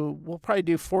to, we'll probably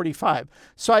do 45.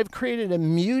 So I've created a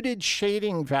muted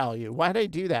shading value. Why did I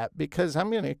do that? Because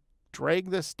I'm going to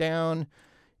drag this down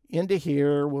into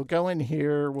here. We'll go in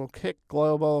here. We'll click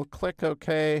global, click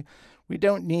OK. We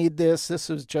don't need this. This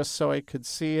is just so I could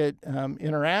see it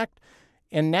interact.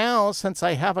 And now, since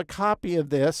I have a copy of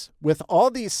this, with all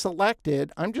these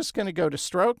selected, I'm just going to go to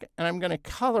stroke, and I'm going to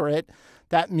color it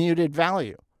that muted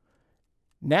value.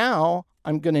 Now,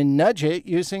 I'm going to nudge it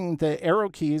using the arrow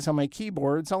keys on my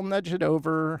keyboards. I'll nudge it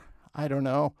over, I don't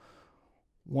know,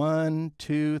 1,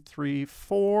 2, 3,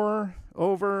 4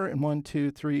 over, and 1,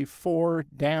 2, 3, 4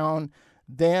 down.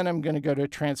 Then I'm going to go to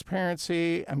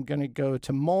transparency. I'm going to go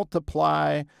to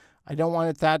multiply. I don't want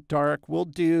it that dark. We'll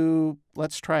do,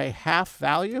 let's try half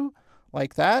value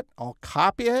like that. I'll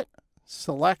copy it,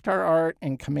 select our art,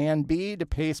 and Command-B to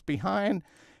paste behind.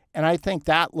 And I think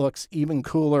that looks even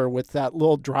cooler with that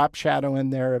little drop shadow in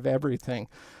there of everything.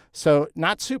 So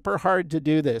not super hard to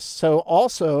do this. So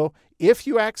also, if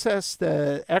you access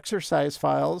the exercise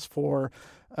files for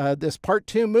this Part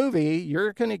 2 movie,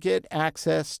 you're going to get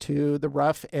access to the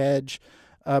rough edge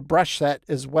brush set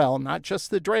as well. Not just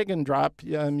the drag and drop.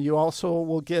 You also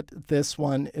will get this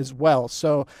one as well.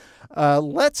 So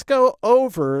let's go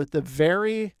over the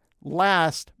very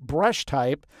last brush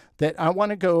type that I want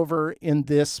to go over in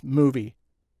this movie.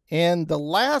 And the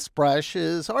last brush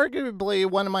is arguably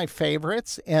one of my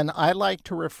favorites, and I like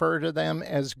to refer to them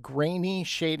as grainy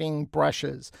shading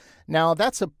brushes. Now,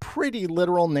 that's a pretty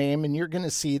literal name, and you're going to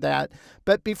see that.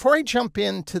 But before I jump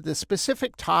into the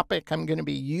specific topic I'm going to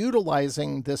be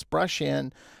utilizing this brush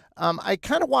in, I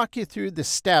kind of walk you through the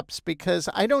steps because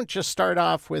I don't just start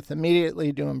off with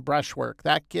immediately doing brush work.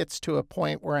 That gets to a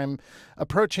point where I'm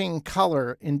approaching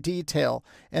color in detail.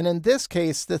 And in this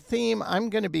case, the theme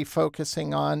I'm going to be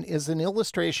focusing on is an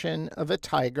illustration of a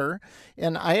tiger.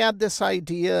 And I had this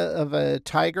idea of a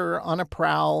tiger on a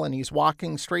prowl, and he's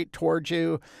walking straight towards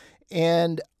you.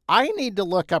 And I need to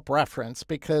look up reference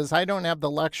because I don't have the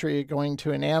luxury of going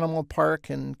to an animal park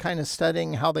and kind of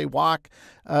studying how they walk.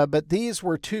 But these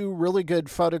were two really good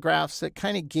photographs that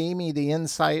kind of gave me the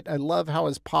insight. I love how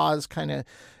his paws kind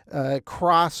of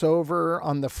cross over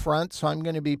on the front. So I'm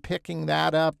going to be picking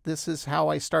that up. This is how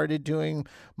I started doing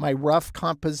my rough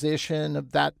composition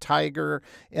of that tiger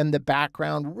and the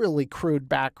background, really crude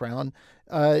background.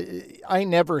 I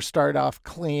never start off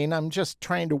clean. I'm just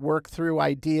trying to work through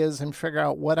ideas and figure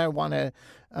out what I want to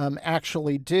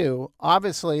actually do.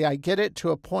 Obviously, I get it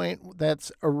to a point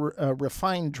that's a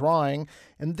refined drawing.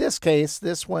 In this case,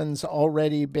 this one's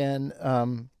already been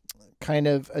kind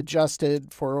of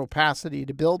adjusted for opacity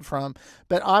to build from.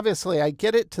 But obviously, I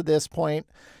get it to this point,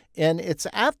 and it's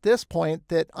at this point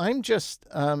that I'm just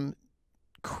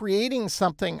creating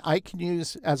something I can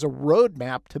use as a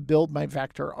roadmap to build my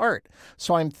vector art.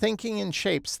 So I'm thinking in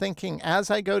shapes, thinking as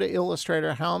I go to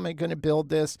Illustrator, how am I going to build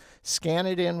this, scan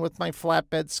it in with my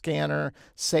flatbed scanner,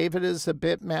 save it as a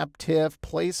bitmap TIFF,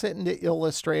 place it into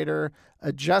Illustrator,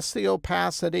 adjust the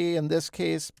opacity, in this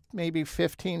case, maybe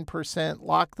 15%,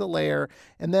 lock the layer,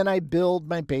 and then I build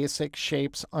my basic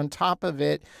shapes on top of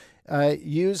it,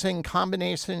 using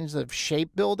combinations of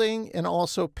shape building and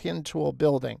also pin tool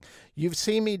building. You've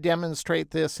seen me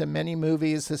demonstrate this in many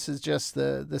movies. This is just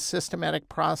the systematic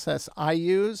process I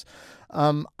use.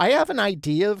 I have an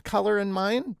idea of color in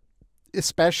mind,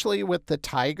 especially with the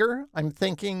tiger. I'm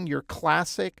thinking your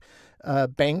classic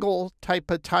Bengal type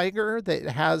of tiger that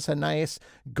has a nice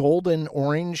golden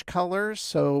orange color,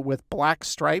 so with black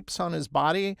stripes on his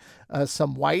body,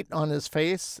 some white on his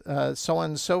face, so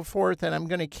on and so forth. And I'm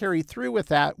going to carry through with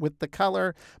that with the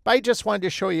color, but I just wanted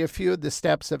to show you a few of the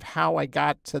steps of how I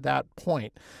got to that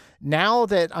point. Now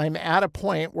that I'm at a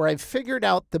point where I've figured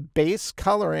out the base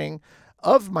coloring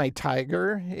of my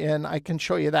tiger, and I can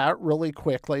show you that really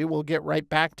quickly. We'll get right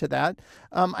back to that.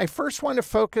 I first want to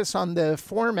focus on the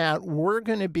format we're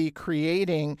going to be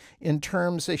creating in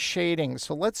terms of shading.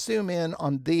 So let's zoom in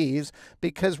on these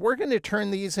because we're going to turn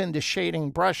these into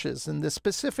shading brushes. And the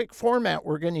specific format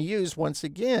we're going to use, once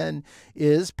again,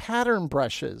 is pattern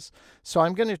brushes. So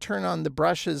I'm going to turn on the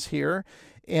brushes here,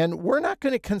 and we're not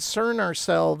going to concern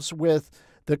ourselves with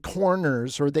the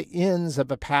corners or the ends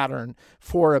of a pattern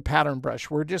for a pattern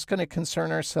brush. We're just going to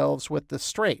concern ourselves with the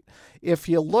straight. If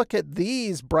you look at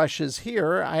these brushes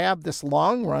here, I have this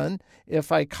long run.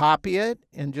 If I copy it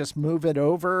and just move it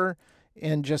over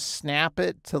and just snap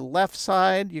it to the left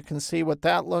side, you can see what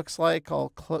that looks like.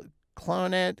 I'll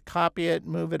clone it, copy it,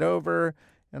 move it over,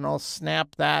 and I'll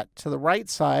snap that to the right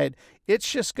side. It's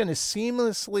just going to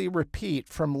seamlessly repeat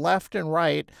from left and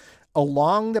right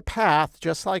along the path,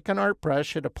 just like an art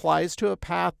brush. It applies to a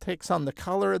path, takes on the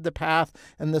color of the path,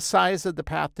 and the size of the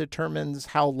path determines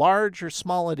how large or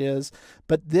small it is.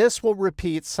 But this will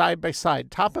repeat side by side.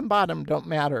 Top and bottom don't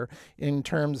matter in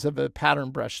terms of a pattern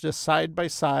brush, just side by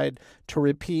side to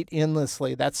repeat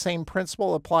endlessly. That same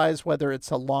principle applies whether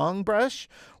it's a long brush,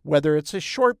 whether it's a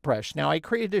short brush. Now, I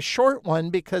created a short one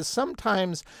because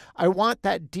sometimes I want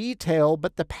that detail,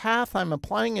 but the path I'm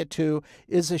applying it to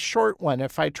is a short one.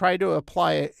 If I try to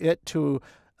apply it to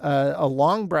a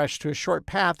long brush to a short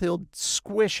path, it'll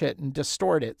squish it and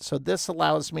distort it. So this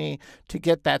allows me to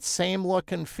get that same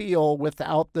look and feel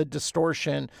without the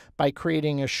distortion by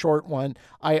creating a short one.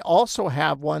 I also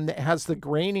have one that has the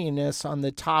graininess on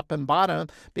the top and bottom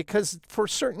because for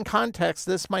certain contexts,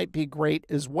 this might be great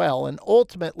as well. And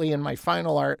ultimately in my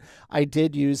final art, I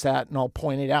did use that and I'll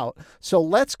point it out. So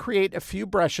let's create a few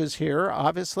brushes here.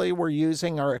 Obviously, we're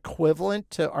using our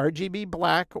equivalent to RGB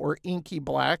black or inky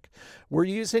black. We're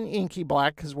using inky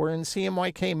black because we're in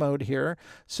CMYK mode here.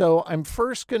 So I'm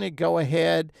first going to go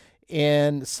ahead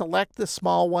and select the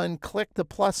small one, click the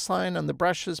plus sign on the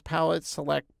brushes palette,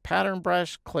 select pattern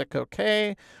brush, click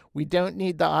OK. We don't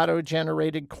need the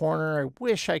auto-generated corner. I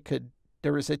wish I could.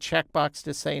 There was a checkbox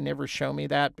to say never show me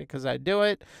that because I do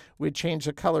it. We'd change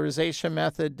the colorization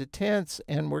method to tints,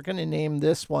 and we're going to name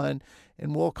this one,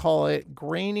 and we'll call it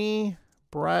Grainy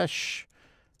Brush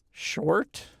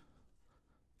Short.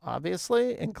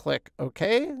 obviously, and click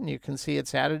OK. And you can see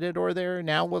it's added it over there.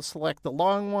 Now we'll select the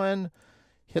long one,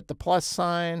 hit the plus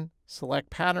sign, select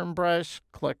pattern brush,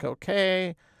 click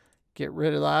OK. Get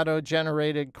rid of the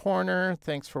auto-generated corner.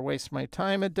 Thanks for wasting my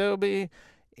time, Adobe.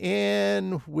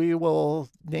 And we will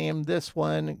name this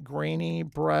one Grainy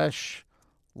Brush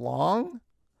Long.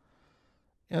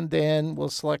 And then we'll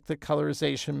select the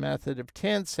colorization method of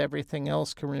tints. Everything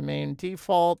else can remain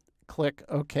default. Click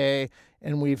OK.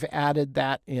 And we've added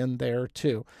that in there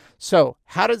too. So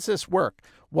how does this work?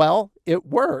 Well, it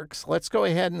works. Let's go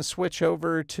ahead and switch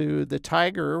over to the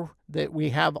tiger that we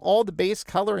have all the base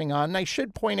coloring on. And I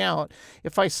should point out,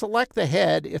 if I select the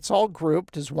head, it's all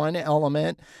grouped as one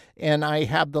element. And I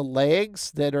have the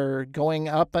legs that are going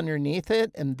up underneath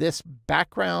it. And this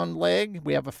background leg,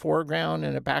 we have a foreground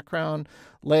and a background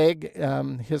leg,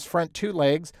 his front two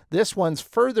legs. This one's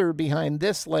further behind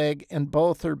this leg, and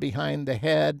both are behind the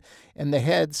head. And the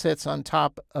head sits on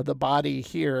top of the body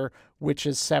here, which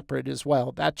is separate as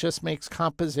well. That just makes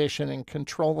composition and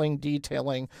controlling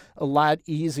detailing a lot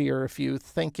easier if you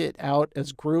think it out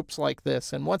as groups like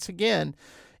this. And once again,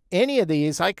 any of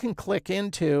these I can click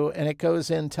into and it goes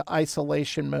into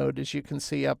isolation mode, as you can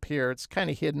see up here. It's kind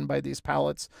of hidden by these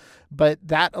palettes, but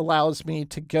that allows me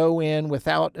to go in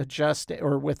without adjusting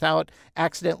or without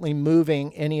accidentally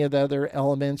moving any of the other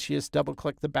elements. You just double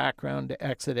click the background to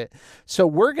exit it. So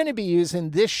we're going to be using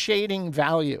this shading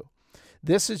value.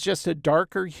 This is just a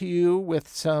darker hue with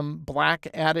some black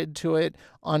added to it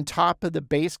on top of the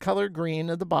base color green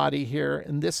of the body here.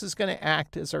 And this is going to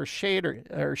act as our shader,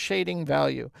 our shading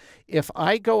value. If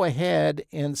I go ahead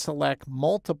and select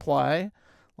multiply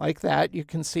like that, you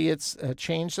can see it's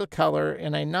changed the color,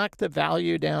 and I knock the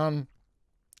value down,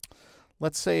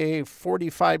 let's say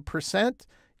 45%.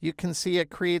 You can see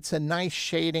it creates a nice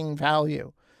shading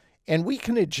value. And we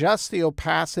can adjust the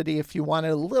opacity if you want it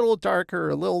a little darker or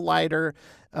a little lighter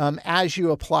as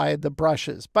you apply the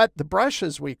brushes. But the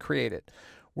brushes we created,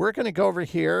 we're going to go over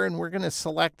here and we're going to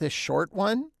select this short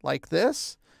one like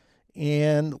this.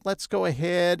 And let's go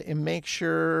ahead and make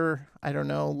sure, I don't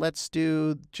know, let's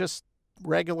do just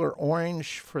regular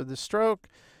orange for the stroke.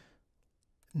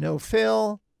 No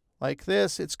fill, like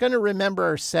this. It's going to remember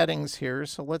our settings here.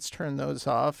 So let's turn those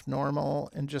off,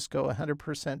 normal, and just go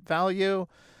 100% value.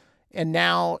 And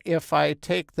now if I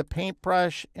take the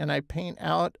paintbrush and I paint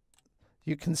out,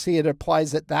 you can see it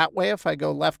applies it that way if I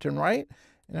go left and right.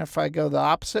 And if I go the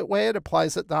opposite way, it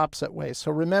applies it the opposite way.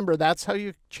 So remember, that's how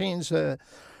you change the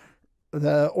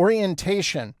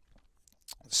orientation.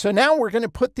 So now we're going to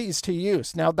put these to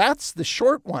use. Now that's the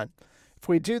short one. If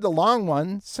we do the long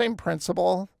one, same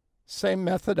principle, same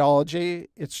methodology,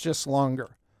 it's just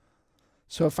longer.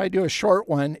 So if I do a short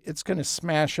one, it's going to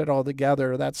smash it all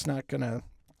together. That's not going to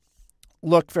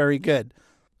look very good.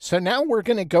 So now we're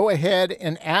going to go ahead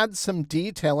and add some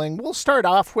detailing. We'll start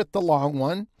off with the long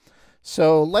one.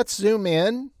 So let's zoom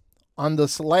in on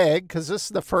this leg, because this is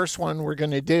the first one we're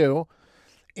going to do.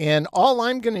 And all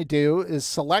I'm going to do is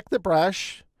select the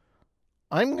brush.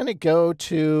 I'm going to go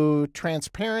to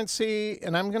transparency,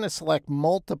 and I'm going to select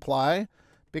multiply,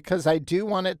 because I do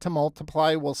want it to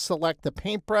multiply. We'll select the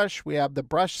paintbrush. We have the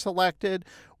brush selected.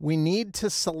 We need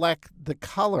to select the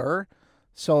color.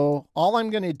 So all I'm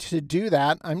going to do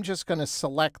that, I'm just going to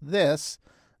select this.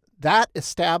 That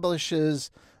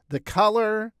establishes the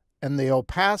color and the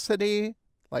opacity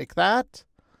like that.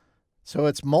 So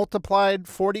it's multiplied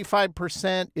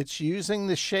 45%. It's using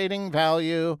the shading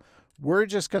value. We're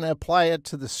just going to apply it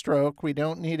to the stroke. We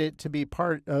don't need it to be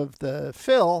part of the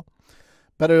fill,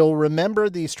 but it'll remember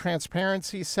these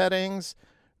transparency settings.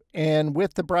 And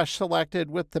with the brush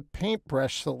selected, with the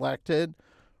paintbrush selected,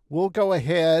 we'll go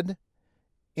ahead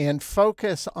and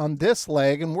focus on this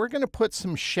leg, and we're going to put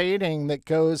some shading that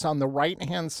goes on the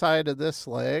right-hand side of this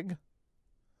leg,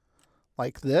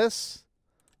 like this.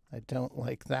 I don't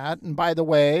like that. And by the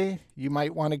way, you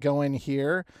might want to go in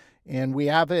here, and we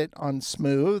have it on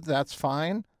smooth. That's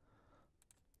fine.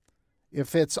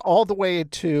 If it's all the way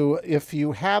to, if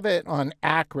you have it on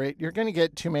accurate, you're going to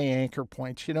get too many anchor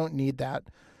points. You don't need that.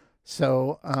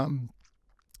 So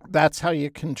that's how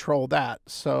you control that.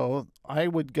 So I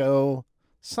would go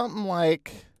something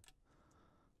like,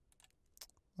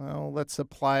 well, let's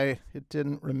apply, it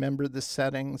didn't remember the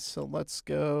settings, so let's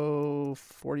go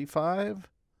 45,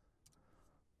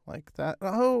 like that.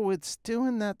 Oh, it's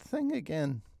doing that thing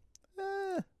again.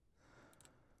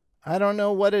 I don't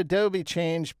know what Adobe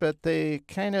changed, but they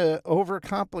kind of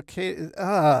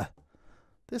overcomplicated.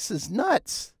 This is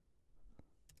nuts.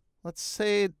 Let's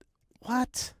say,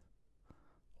 what?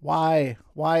 Why?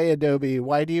 Why, Adobe?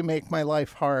 Why do you make my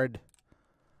life hard?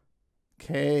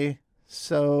 Okay,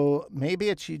 So maybe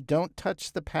it's you don't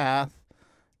touch the path.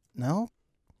 No?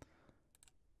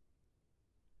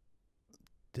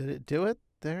 Did it do it?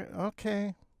 There,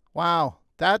 okay. Wow,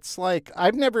 that's like,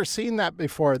 I've never seen that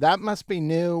before. That must be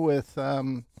new with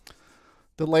the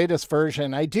latest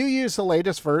version. I do use the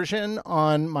latest version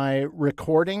on my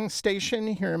recording station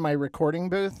here in my recording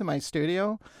booth in my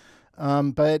studio,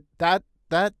 but that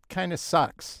kind of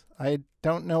sucks. I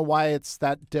don't know why it's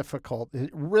that difficult.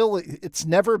 It's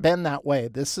never been that way.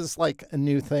 This is like a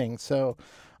new thing. So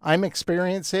I'm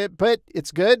experiencing it, but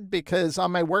it's good because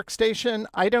on my workstation,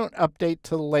 I don't update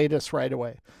to the latest right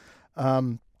away.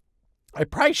 I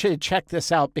probably should check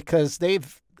this out because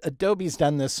Adobe's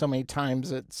done this so many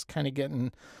times, it's kind of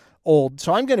getting old.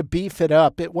 So I'm going to beef it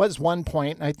up. It was 1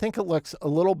 point, and I think it looks a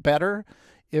little better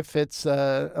if it's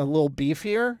a little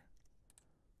beefier,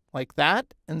 like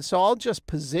that. And so I'll just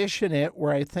position it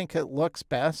where I think it looks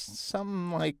best,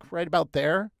 something like right about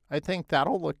there. I think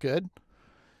that'll look good.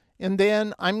 And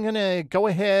then I'm going to go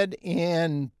ahead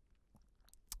and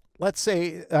let's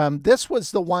say this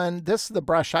is the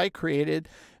brush I created.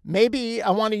 Maybe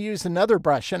I want to use another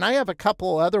brush, and I have a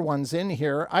couple other ones in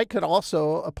here. I could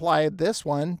also apply this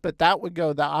one, but that would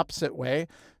go the opposite way,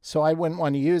 so I wouldn't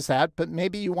want to use that. But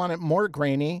maybe you want it more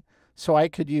grainy, so I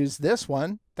could use this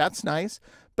one. That's nice.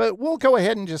 But we'll go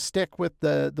ahead and just stick with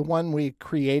the one we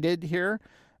created here.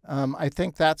 I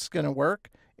think that's going to work.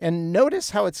 And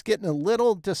notice how it's getting a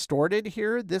little distorted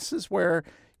here. This is where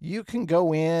you can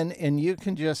go in and you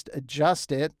can just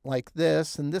adjust it like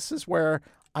this. And this is where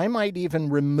I might even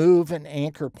remove an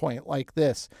anchor point like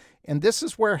this. And this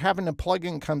is where having a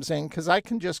plugin comes in, because I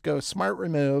can just go Smart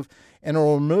Remove and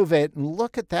it'll remove it. And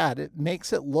look at that. It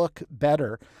makes it look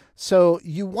better. So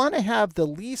you want to have the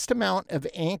least amount of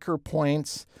anchor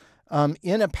points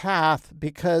in a path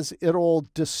because it'll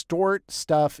distort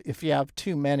stuff if you have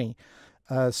too many.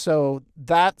 So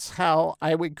that's how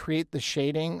I would create the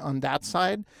shading on that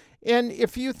side. And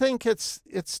if you think it's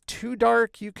too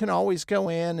dark, you can always go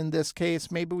in this case,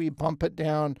 maybe we bump it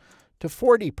down to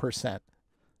 40%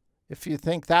 if you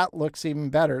think that looks even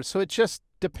better. So it just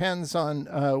depends on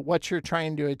what you're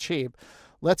trying to achieve.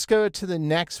 Let's go to the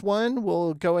next one.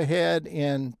 We'll go ahead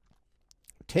and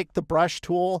take the brush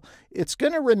tool. It's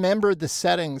going to remember the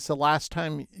settings the last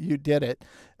time you did it.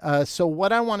 So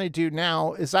what I want to do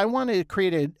now is I want to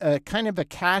create a kind of a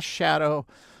cast shadow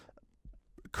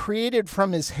created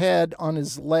from his head on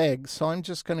his leg. So I'm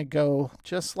just going to go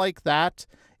just like that.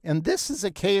 And this is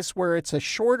a case where it's a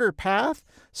shorter path.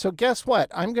 So guess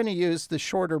what? I'm going to use the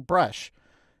shorter brush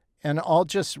and I'll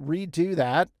just redo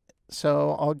that.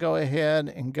 So I'll go ahead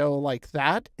and go like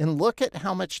that. And look at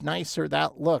how much nicer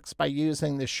that looks by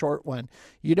using the short one.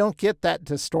 You don't get that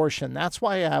distortion. That's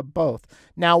why I have both.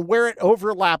 Now, where it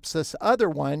overlaps this other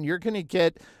one, you're going to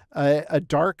get a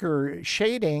darker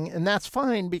shading, and that's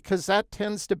fine because that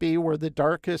tends to be where the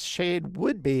darkest shade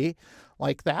would be,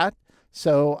 like that.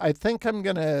 So I think I'm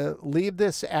going to leave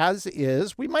this as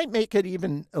is. We might make it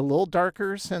even a little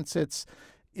darker since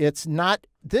it's not,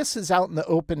 this is out in the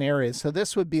open area, so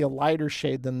this would be a lighter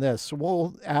shade than this. So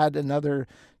we'll add another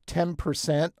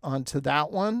 10% onto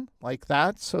that one, like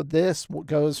that. So this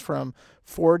goes from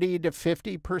 40 to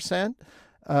 50%.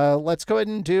 Let's go ahead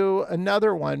and do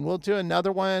another one. We'll do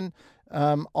another one.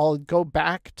 I'll go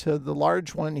back to the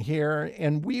large one here,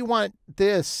 and we want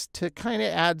this to kind of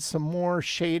add some more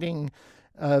shading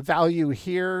value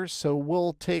here. So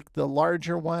we'll take the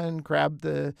larger one, grab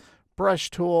the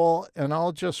brush tool, and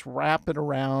I'll just wrap it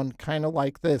around kind of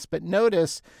like this. But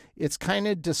notice it's kind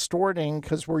of distorting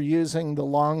because we're using the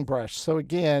long brush. So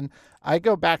again, I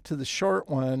go back to the short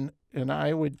one and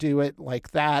I would do it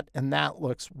like that, and that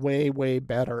looks way, way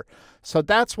better. So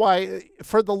that's why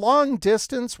for the long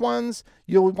distance ones,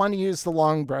 you'll want to use the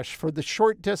long brush. For the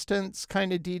short distance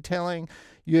kind of detailing,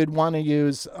 you'd want to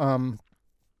use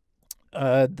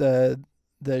the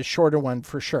shorter one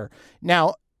for sure.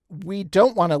 Now, we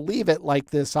don't want to leave it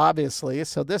like this, obviously.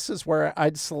 So this is where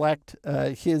I'd select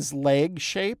his leg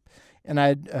shape, and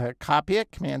I'd copy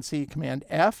it, Command-C,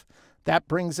 Command-F. That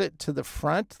brings it to the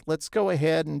front. Let's go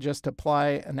ahead and just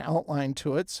apply an outline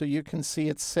to it so you can see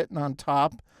it's sitting on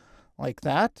top like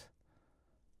that.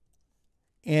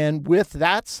 And with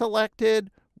that selected,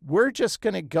 we're just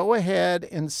going to go ahead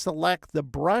and select the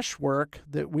brushwork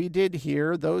that we did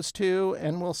here, those two,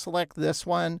 and we'll select this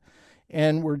one.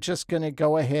 And we're just going to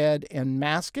go ahead and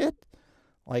mask it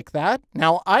like that.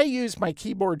 Now, I use my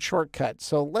keyboard shortcut,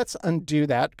 so let's undo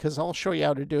that because I'll show you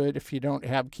how to do it if you don't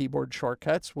have keyboard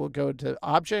shortcuts. We'll go to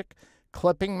Object,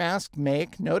 Clipping Mask,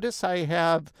 Make. Notice I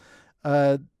have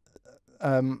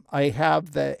I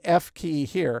have the F key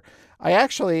here.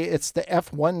 It's the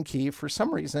F1 key. For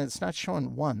some reason, it's not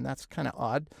showing 1. That's kind of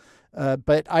odd.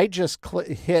 But I just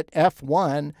hit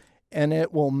F1 and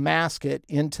it will mask it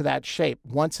into that shape.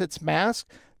 Once it's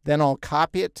masked, then I'll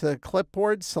copy it to the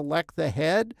clipboard, select the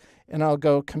head, and I'll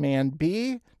go Command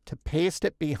B to paste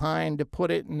it behind to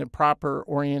put it in the proper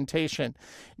orientation.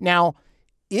 Now,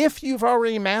 if you've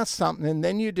already masked something and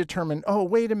then you determine, oh,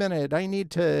 wait a minute, I need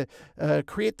to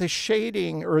create the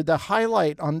shading or the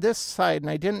highlight on this side and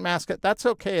I didn't mask it, that's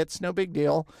okay. It's no big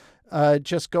deal.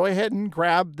 Just go ahead and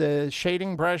grab the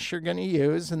shading brush you're going to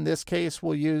use. In this case,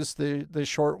 we'll use the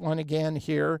short one again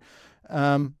here.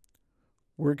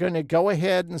 We're going to go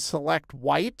ahead and select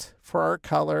white for our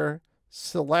color,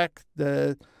 select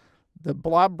the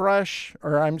blob brush,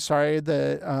 or I'm sorry,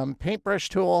 the paintbrush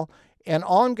tool. And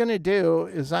all I'm going to do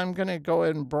is I'm going to go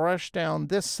ahead and brush down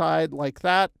this side like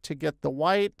that to get the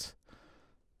white.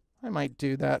 I might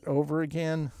do that over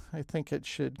again. I think it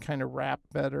should kind of wrap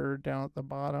better down at the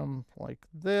bottom like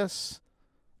this.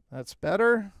 That's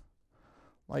better.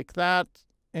 Like that.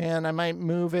 And I might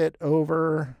move it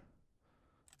over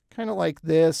kind of like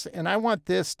this. And I want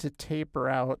this to taper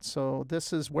out. So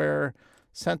this is where,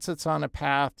 since it's on a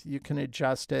path, you can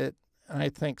adjust it. And I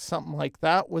think something like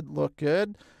that would look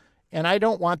good. And I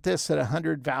don't want this at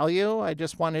 100 value. I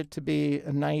just want it to be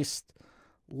a nice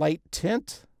light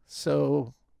tint.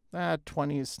 So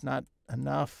 20 is not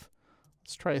enough.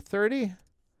 Let's try 30.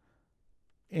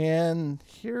 And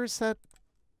here's that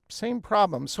same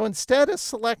problem. So instead of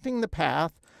selecting the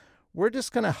path, we're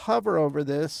just going to hover over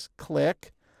this,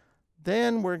 click.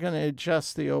 Then we're going to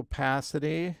adjust the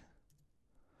opacity.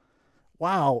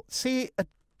 Wow. See,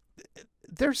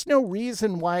 there's no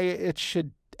reason why it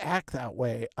should act that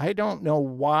way. I don't know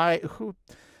why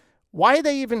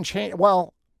they even change.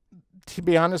 Well, to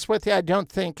be honest with you, I don't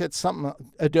think it's something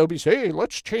Adobe say, hey,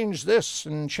 let's change this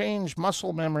and change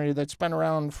muscle memory that's been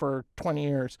around for 20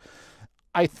 years.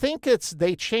 I think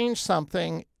they changed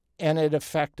something and it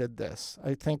affected this.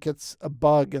 I think it's a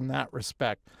bug in that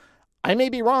respect. I may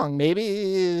be wrong.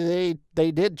 Maybe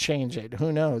they did change it.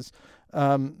 Who knows?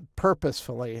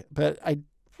 Purposefully. But I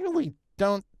really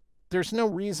don't. There's no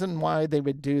reason why they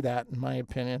would do that, in my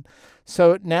opinion.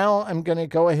 So now I'm going to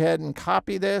go ahead and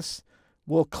copy this.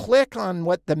 We'll click on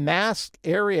what the mask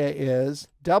area is,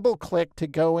 double click to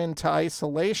go into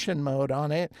isolation mode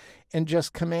on it, and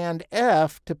just Command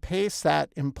F to paste that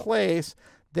in place.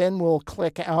 Then we'll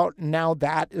click out, and now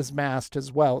that is masked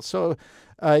as well. So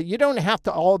you don't have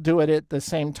to all do it at the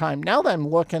same time. Now that I'm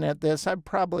looking at this, I'd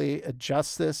probably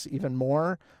adjust this even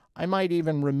more. I might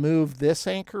even remove this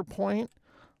anchor point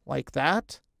like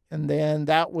that, and then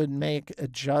that would make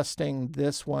adjusting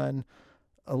this one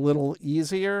a little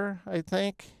easier, I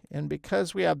think. And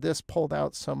because we have this pulled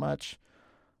out so much,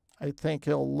 I think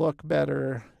it'll look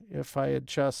better if I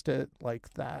adjust it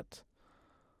like that.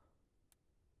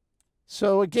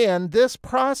 So again, this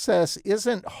process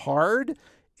isn't hard.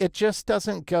 It just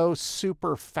doesn't go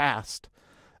super fast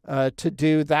to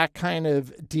do that kind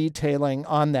of detailing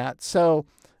on that. So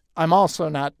I'm also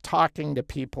not talking to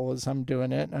people as I'm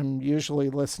doing it. I'm usually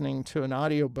listening to an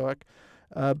audiobook.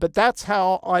 But that's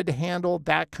how I'd handle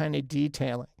that kind of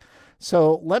detailing.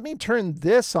 So let me turn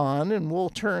this on, and we'll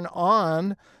turn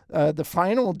on the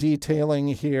final detailing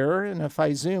here. And if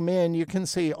I zoom in, you can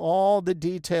see all the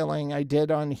detailing I did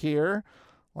on here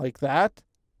like that.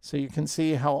 So you can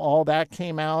see how all that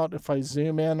came out. If I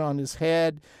zoom in on his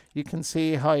head, you can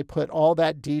see how I put all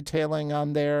that detailing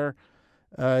on there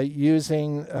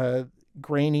using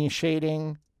grainy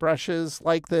shading brushes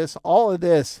like this. All of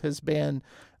this has been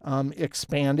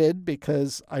expanded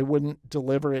because I wouldn't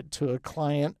deliver it to a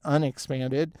client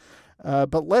unexpanded.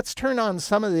 But let's turn on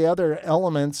some of the other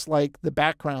elements like the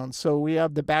background. So we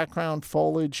have the background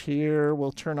foliage here.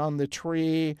 We'll turn on the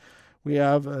tree. We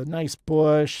have a nice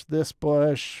bush, this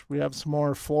bush. We have some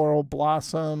more floral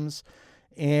blossoms,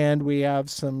 and we have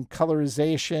some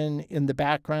colorization in the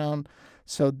background.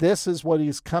 So this is what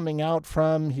he's coming out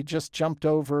from. He just jumped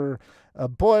over a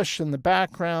bush in the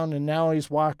background, and now he's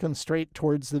walking straight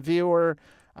towards the viewer.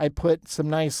 I put some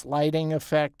nice lighting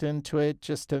effect into it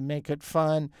just to make it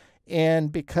fun.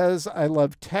 And because I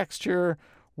love texture,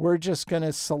 we're just going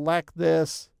to select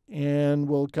this, and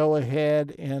we'll go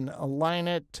ahead and align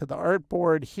it to the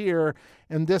artboard here.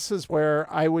 And this is where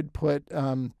I would put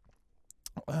some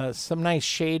nice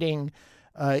shading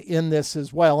in this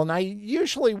as well. And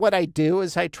usually what I do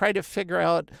is I try to figure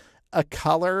out a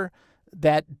color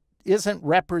that isn't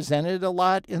represented a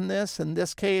lot in this. In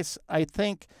this case, I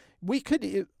think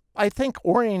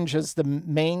orange is the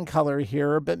main color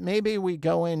here, but maybe we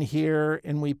go in here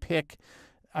and we pick,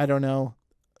 I don't know,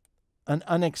 an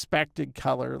unexpected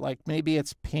color, like maybe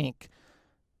it's pink,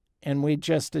 and we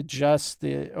just adjust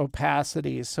the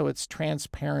opacity so it's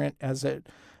transparent as it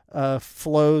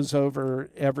flows over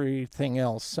everything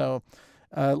else. So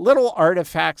little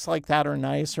artifacts like that are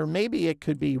nice, or maybe it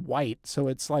could be white. So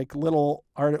it's like little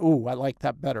art. Ooh, I like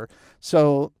that better.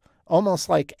 So almost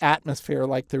like atmosphere,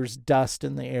 like there's dust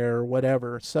in the air or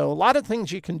whatever. So a lot of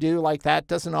things you can do like that.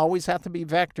 Doesn't always have to be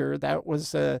vector. That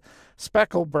was a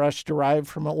speckle brush derived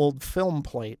from an old film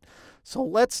plate. So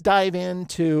let's dive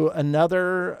into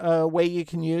another way you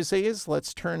can use these.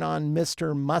 Let's turn on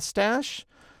Mr. Mustache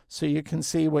so you can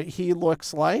see what he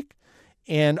looks like.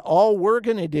 And all we're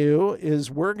going to do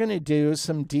is we're going to do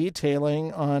some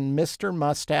detailing on Mr.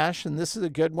 Mustache. And this is a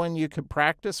good one you could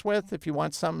practice with if you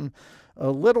want something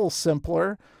a little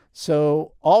simpler.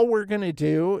 So all we're going to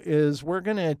do is we're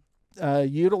going to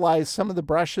utilize some of the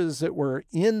brushes that were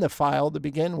in the file to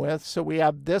begin with. So we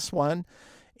have this one.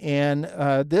 And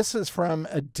this is from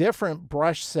a different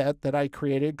brush set that I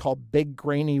created called Big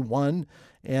Grainy 1.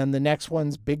 And the next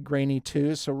one's Big Grainy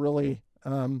 2. So really,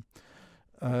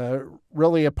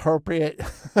 really appropriate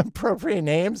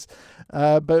names.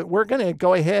 But we're going to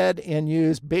go ahead and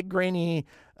use Big Grainy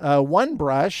 1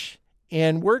 brush.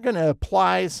 And we're going to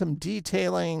apply some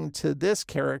detailing to this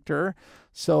character.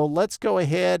 So let's go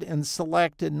ahead and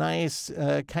select a nice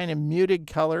kind of muted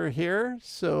color here.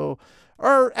 So,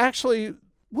 or actually,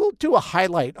 we'll do a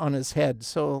highlight on his head.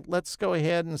 So let's go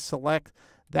ahead and select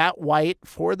that white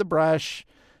for the brush.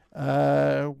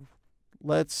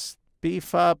 Let's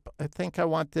beef up. I think I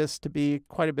want this to be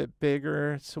quite a bit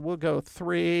bigger. So we'll go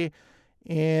 3,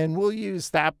 and we'll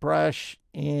use that brush.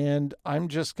 And I'm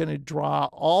just going to draw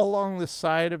all along the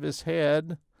side of his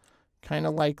head, kind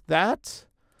of like that.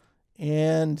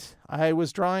 And I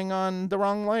was drawing on the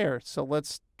wrong layer. So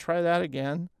let's try that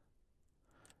again.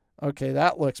 Okay,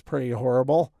 that looks pretty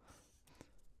horrible.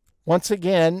 Once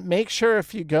again, make sure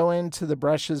if you go into the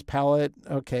brushes palette,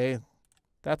 okay,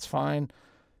 that's fine.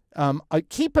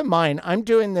 Keep in mind, I'm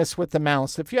doing this with the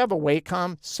mouse. If you have a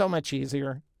Wacom, so much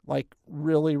easier. Like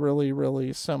really, really,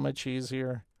 really so much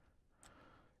easier.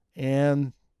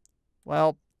 And,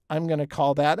 well, I'm going to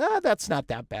call that, that's not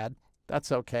that bad. That's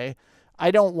okay.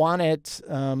 I don't want it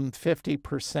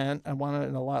 50%. I want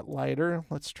it a lot lighter.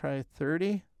 Let's try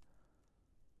 30.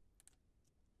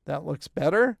 That looks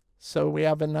better. So we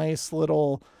have a nice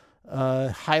little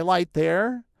highlight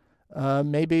there.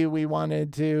 Maybe we want to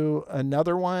do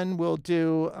another one. We'll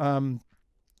do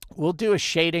a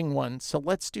shading one. So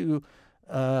let's go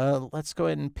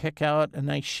ahead and pick out a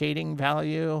nice shading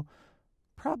value.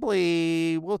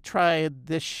 Probably we'll try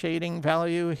this shading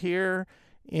value here,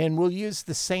 and we'll use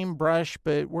the same brush,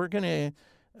 but we're going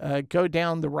to go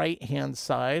down the right-hand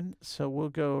side. So we'll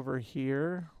go over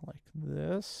here like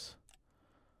this.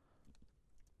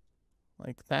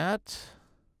 Like that.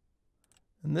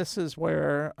 And this is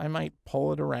where I might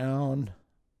pull it around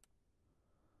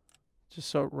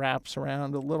just so it wraps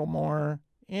around a little more,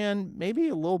 and maybe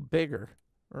a little bigger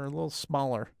or a little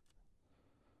smaller.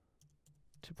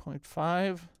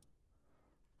 2.5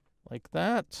 like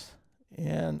that.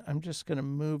 And I'm just going to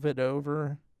move it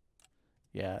over.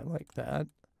 Yeah, like that.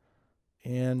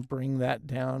 And bring that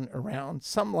down around,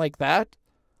 something like that.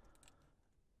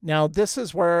 Now, this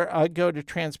is where I go to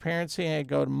transparency and I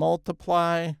go to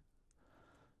multiply.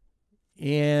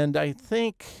 And I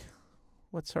think,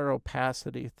 what's our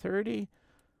opacity? 30?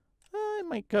 I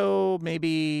might go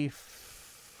maybe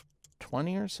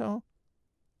 20 or so.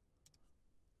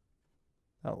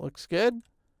 That looks good.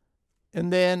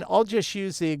 And then I'll just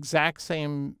use the exact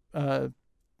same, the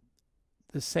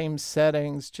same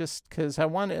settings just because I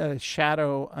want a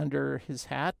shadow under his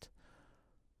hat.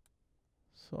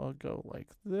 So I'll go like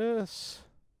this.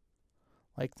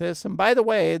 Like this. And by the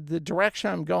way, the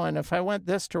direction I'm going, if I went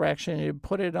this direction, you'd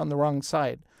put it on the wrong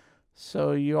side.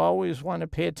 So you always want to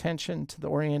pay attention to the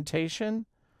orientation.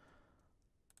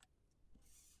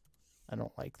 I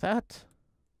don't like that.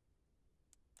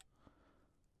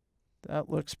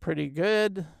 That looks pretty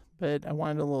good, but I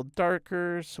want it a little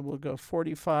darker, so we'll go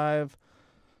 45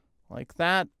 like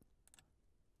that.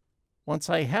 Once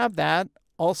I have that,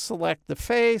 I'll select the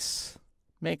face,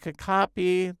 make a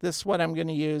copy. This is what I'm going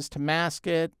to use to mask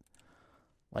it,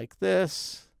 like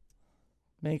this.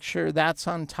 Make sure that's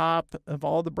on top of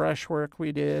all the brushwork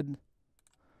we did.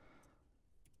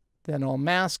 Then I'll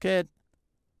mask it.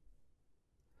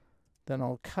 Then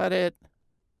I'll cut it.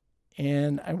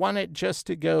 And I want it just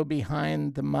to go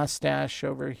behind the mustache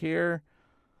over here.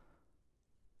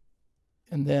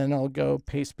 And then I'll go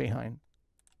paste behind.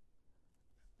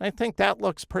 I think that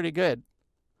looks pretty good.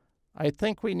 I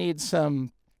think we need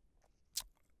some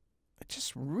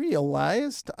just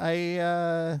realized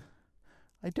I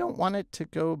don't want it to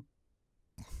go.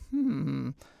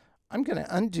 I'm going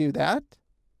to undo that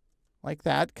like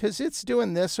that because it's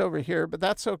doing this over here, but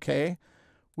that's okay.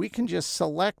 We can just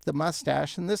select the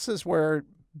mustache, and this is where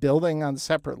building on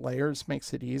separate layers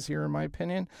makes it easier in my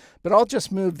opinion. But I'll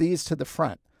just move these to the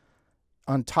front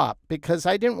on top because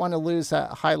I didn't want to lose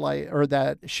that highlight or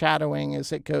that shadowing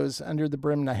as it goes under the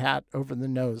brim of the hat over the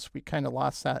nose. We kind of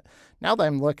lost that. Now that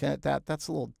I'm looking at that, that's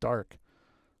a little dark.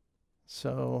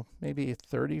 So maybe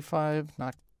 35,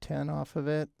 knock 10 off of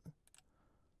it. I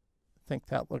think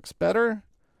that looks better.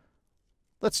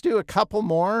 Let's do a couple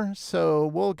more. So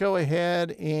we'll go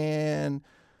ahead and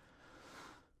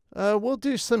we'll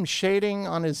do some shading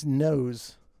on his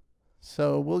nose.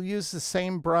 So we'll use the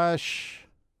same brush.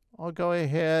 I'll go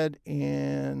ahead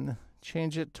and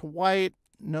change it to white,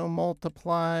 no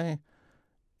multiply,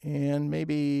 and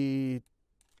maybe,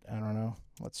 I don't know,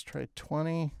 let's try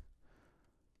 20.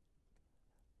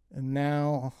 And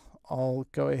now I'll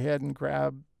go ahead and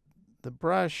grab the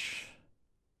brush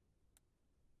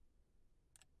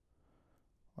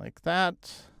like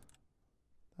that.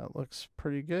 That looks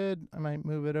pretty good. I might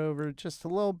move it over just a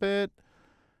little bit.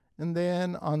 And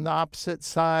then on the opposite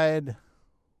side,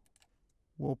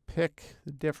 we'll pick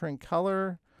the different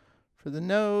color for the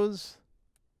nose.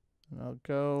 And I'll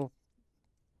go,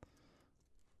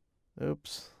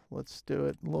 oops, let's do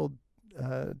it a little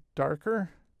darker.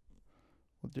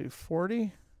 We'll do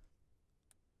 40.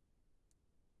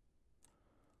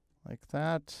 Like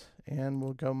that. And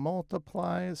we'll go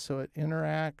multiply so it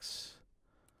interacts.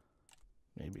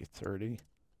 Maybe 30.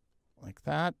 Like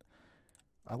that.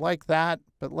 I like that,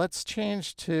 but let's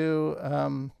change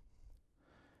to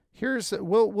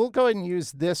we'll go ahead and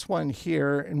use this one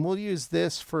here, and we'll use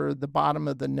this for the bottom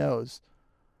of the nose.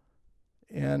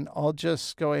 And I'll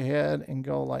just go ahead and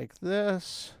go like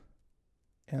this,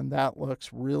 and that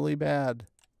looks really bad.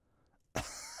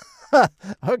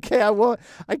 Okay,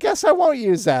 I guess I won't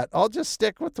use that. I'll just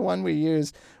stick with the one we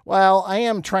use. Well, I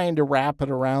am trying to wrap it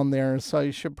around there, so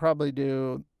you should probably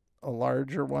do a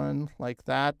larger one like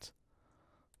that.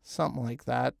 Something like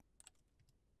that.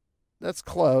 That's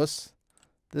close.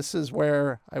 This is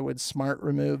where I would smart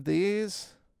remove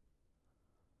these.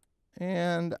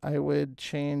 And I would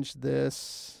change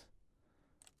this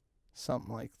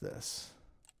something like this.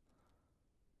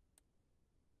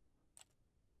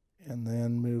 And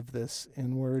then move this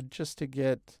inward just to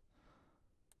get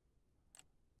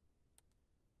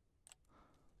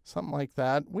something like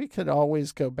that. We could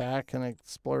always go back and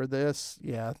explore this.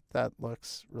 Yeah, that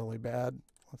looks really bad.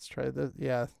 Let's try this.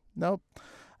 Yeah, nope.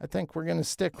 I think we're going to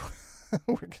stick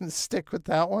we're going to stick with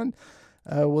that one.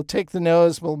 We'll take the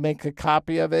nose, we'll make a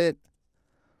copy of it.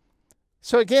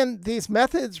 So again, these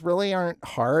methods really aren't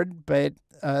hard, but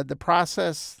the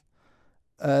process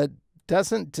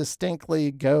doesn't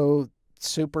distinctly go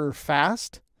super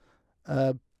fast,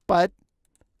 but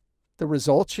the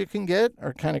results you can get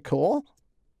are kind of cool.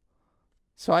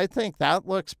 So I think that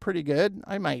looks pretty good.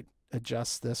 I might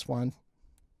adjust this one.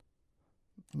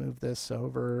 Move this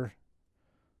over,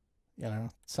 you know,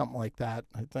 something like that.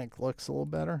 I think looks a little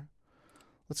better.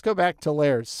 Let's go back to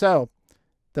layers. So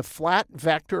the flat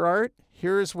vector art,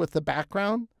 here's with the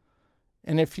background.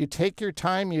 And if you take your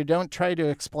time, you don't try to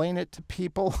explain it to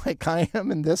people like I am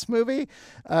in this movie,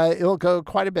 it'll go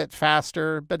quite a bit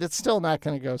faster, but it's still not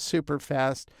going to go super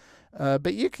fast.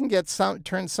 But you can get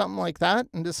turn something like that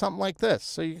into something like this.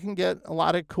 So you can get a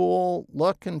lot of cool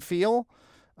look and feel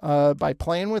by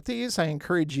playing with these. I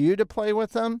encourage you to play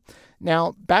with them.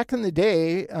 Now, back in the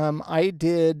day, I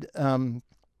did some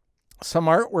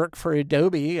artwork for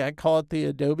Adobe. I call it the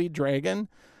Adobe Dragon.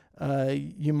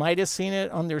 You might have seen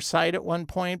it on their site at one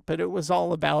point, but it was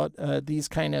all about these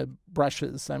kind of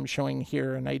brushes I'm showing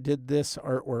here, and I did this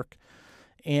artwork.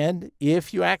 And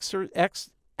if you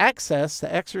access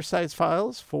the exercise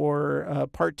files for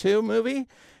Part 2 movie,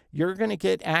 you're going to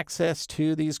get access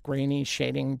to these grainy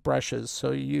shading brushes,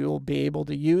 so you'll be able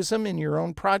to use them in your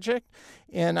own project.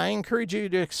 And I encourage you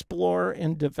to explore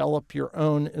and develop your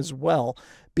own as well.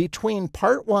 Between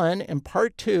Part 1 and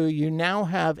Part 2, you now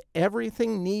have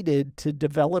everything needed to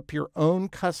develop your own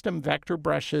custom vector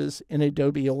brushes in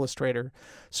Adobe Illustrator.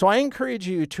 So I encourage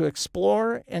you to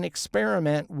explore and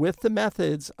experiment with the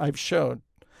methods I've showed.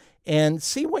 and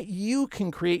see what you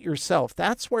can create yourself.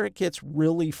 That's where it gets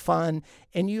really fun,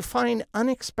 and you find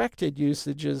unexpected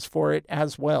usages for it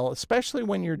as well, especially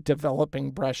when you're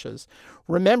developing brushes.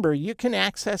 Remember, you can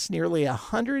access nearly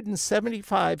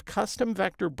 175 custom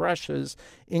vector brushes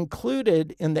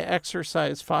included in the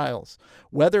exercise files.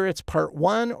 Whether it's part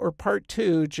 1 or part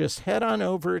 2, just head on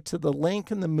over to the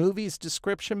link in the movie's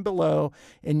description below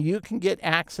and you can get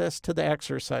access to the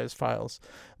exercise files.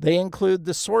 They include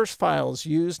the source files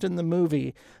used in the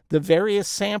movie, the various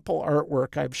sample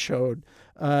artwork I've showed,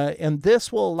 and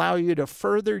this will allow you to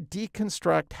further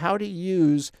deconstruct how to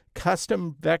use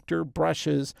custom vector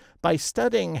brushes by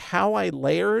studying how I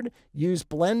layered, used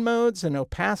blend modes and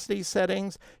opacity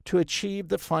settings to achieve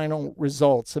the final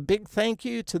results. A big thank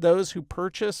you to those who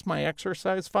purchase my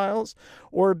exercise files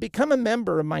or become a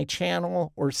member of my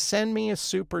channel or send me a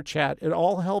super chat. It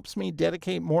all helps me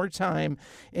dedicate more time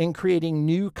in creating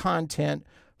new content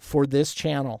for this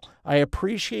channel. I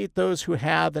appreciate those who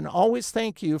have, and always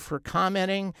thank you for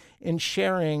commenting and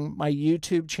sharing my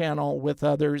YouTube channel with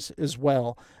others as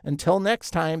well. Until next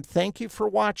time, thank you for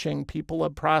watching People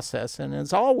of Process. And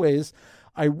as always,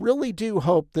 I really do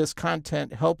hope this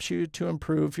content helps you to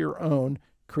improve your own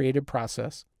creative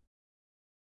process.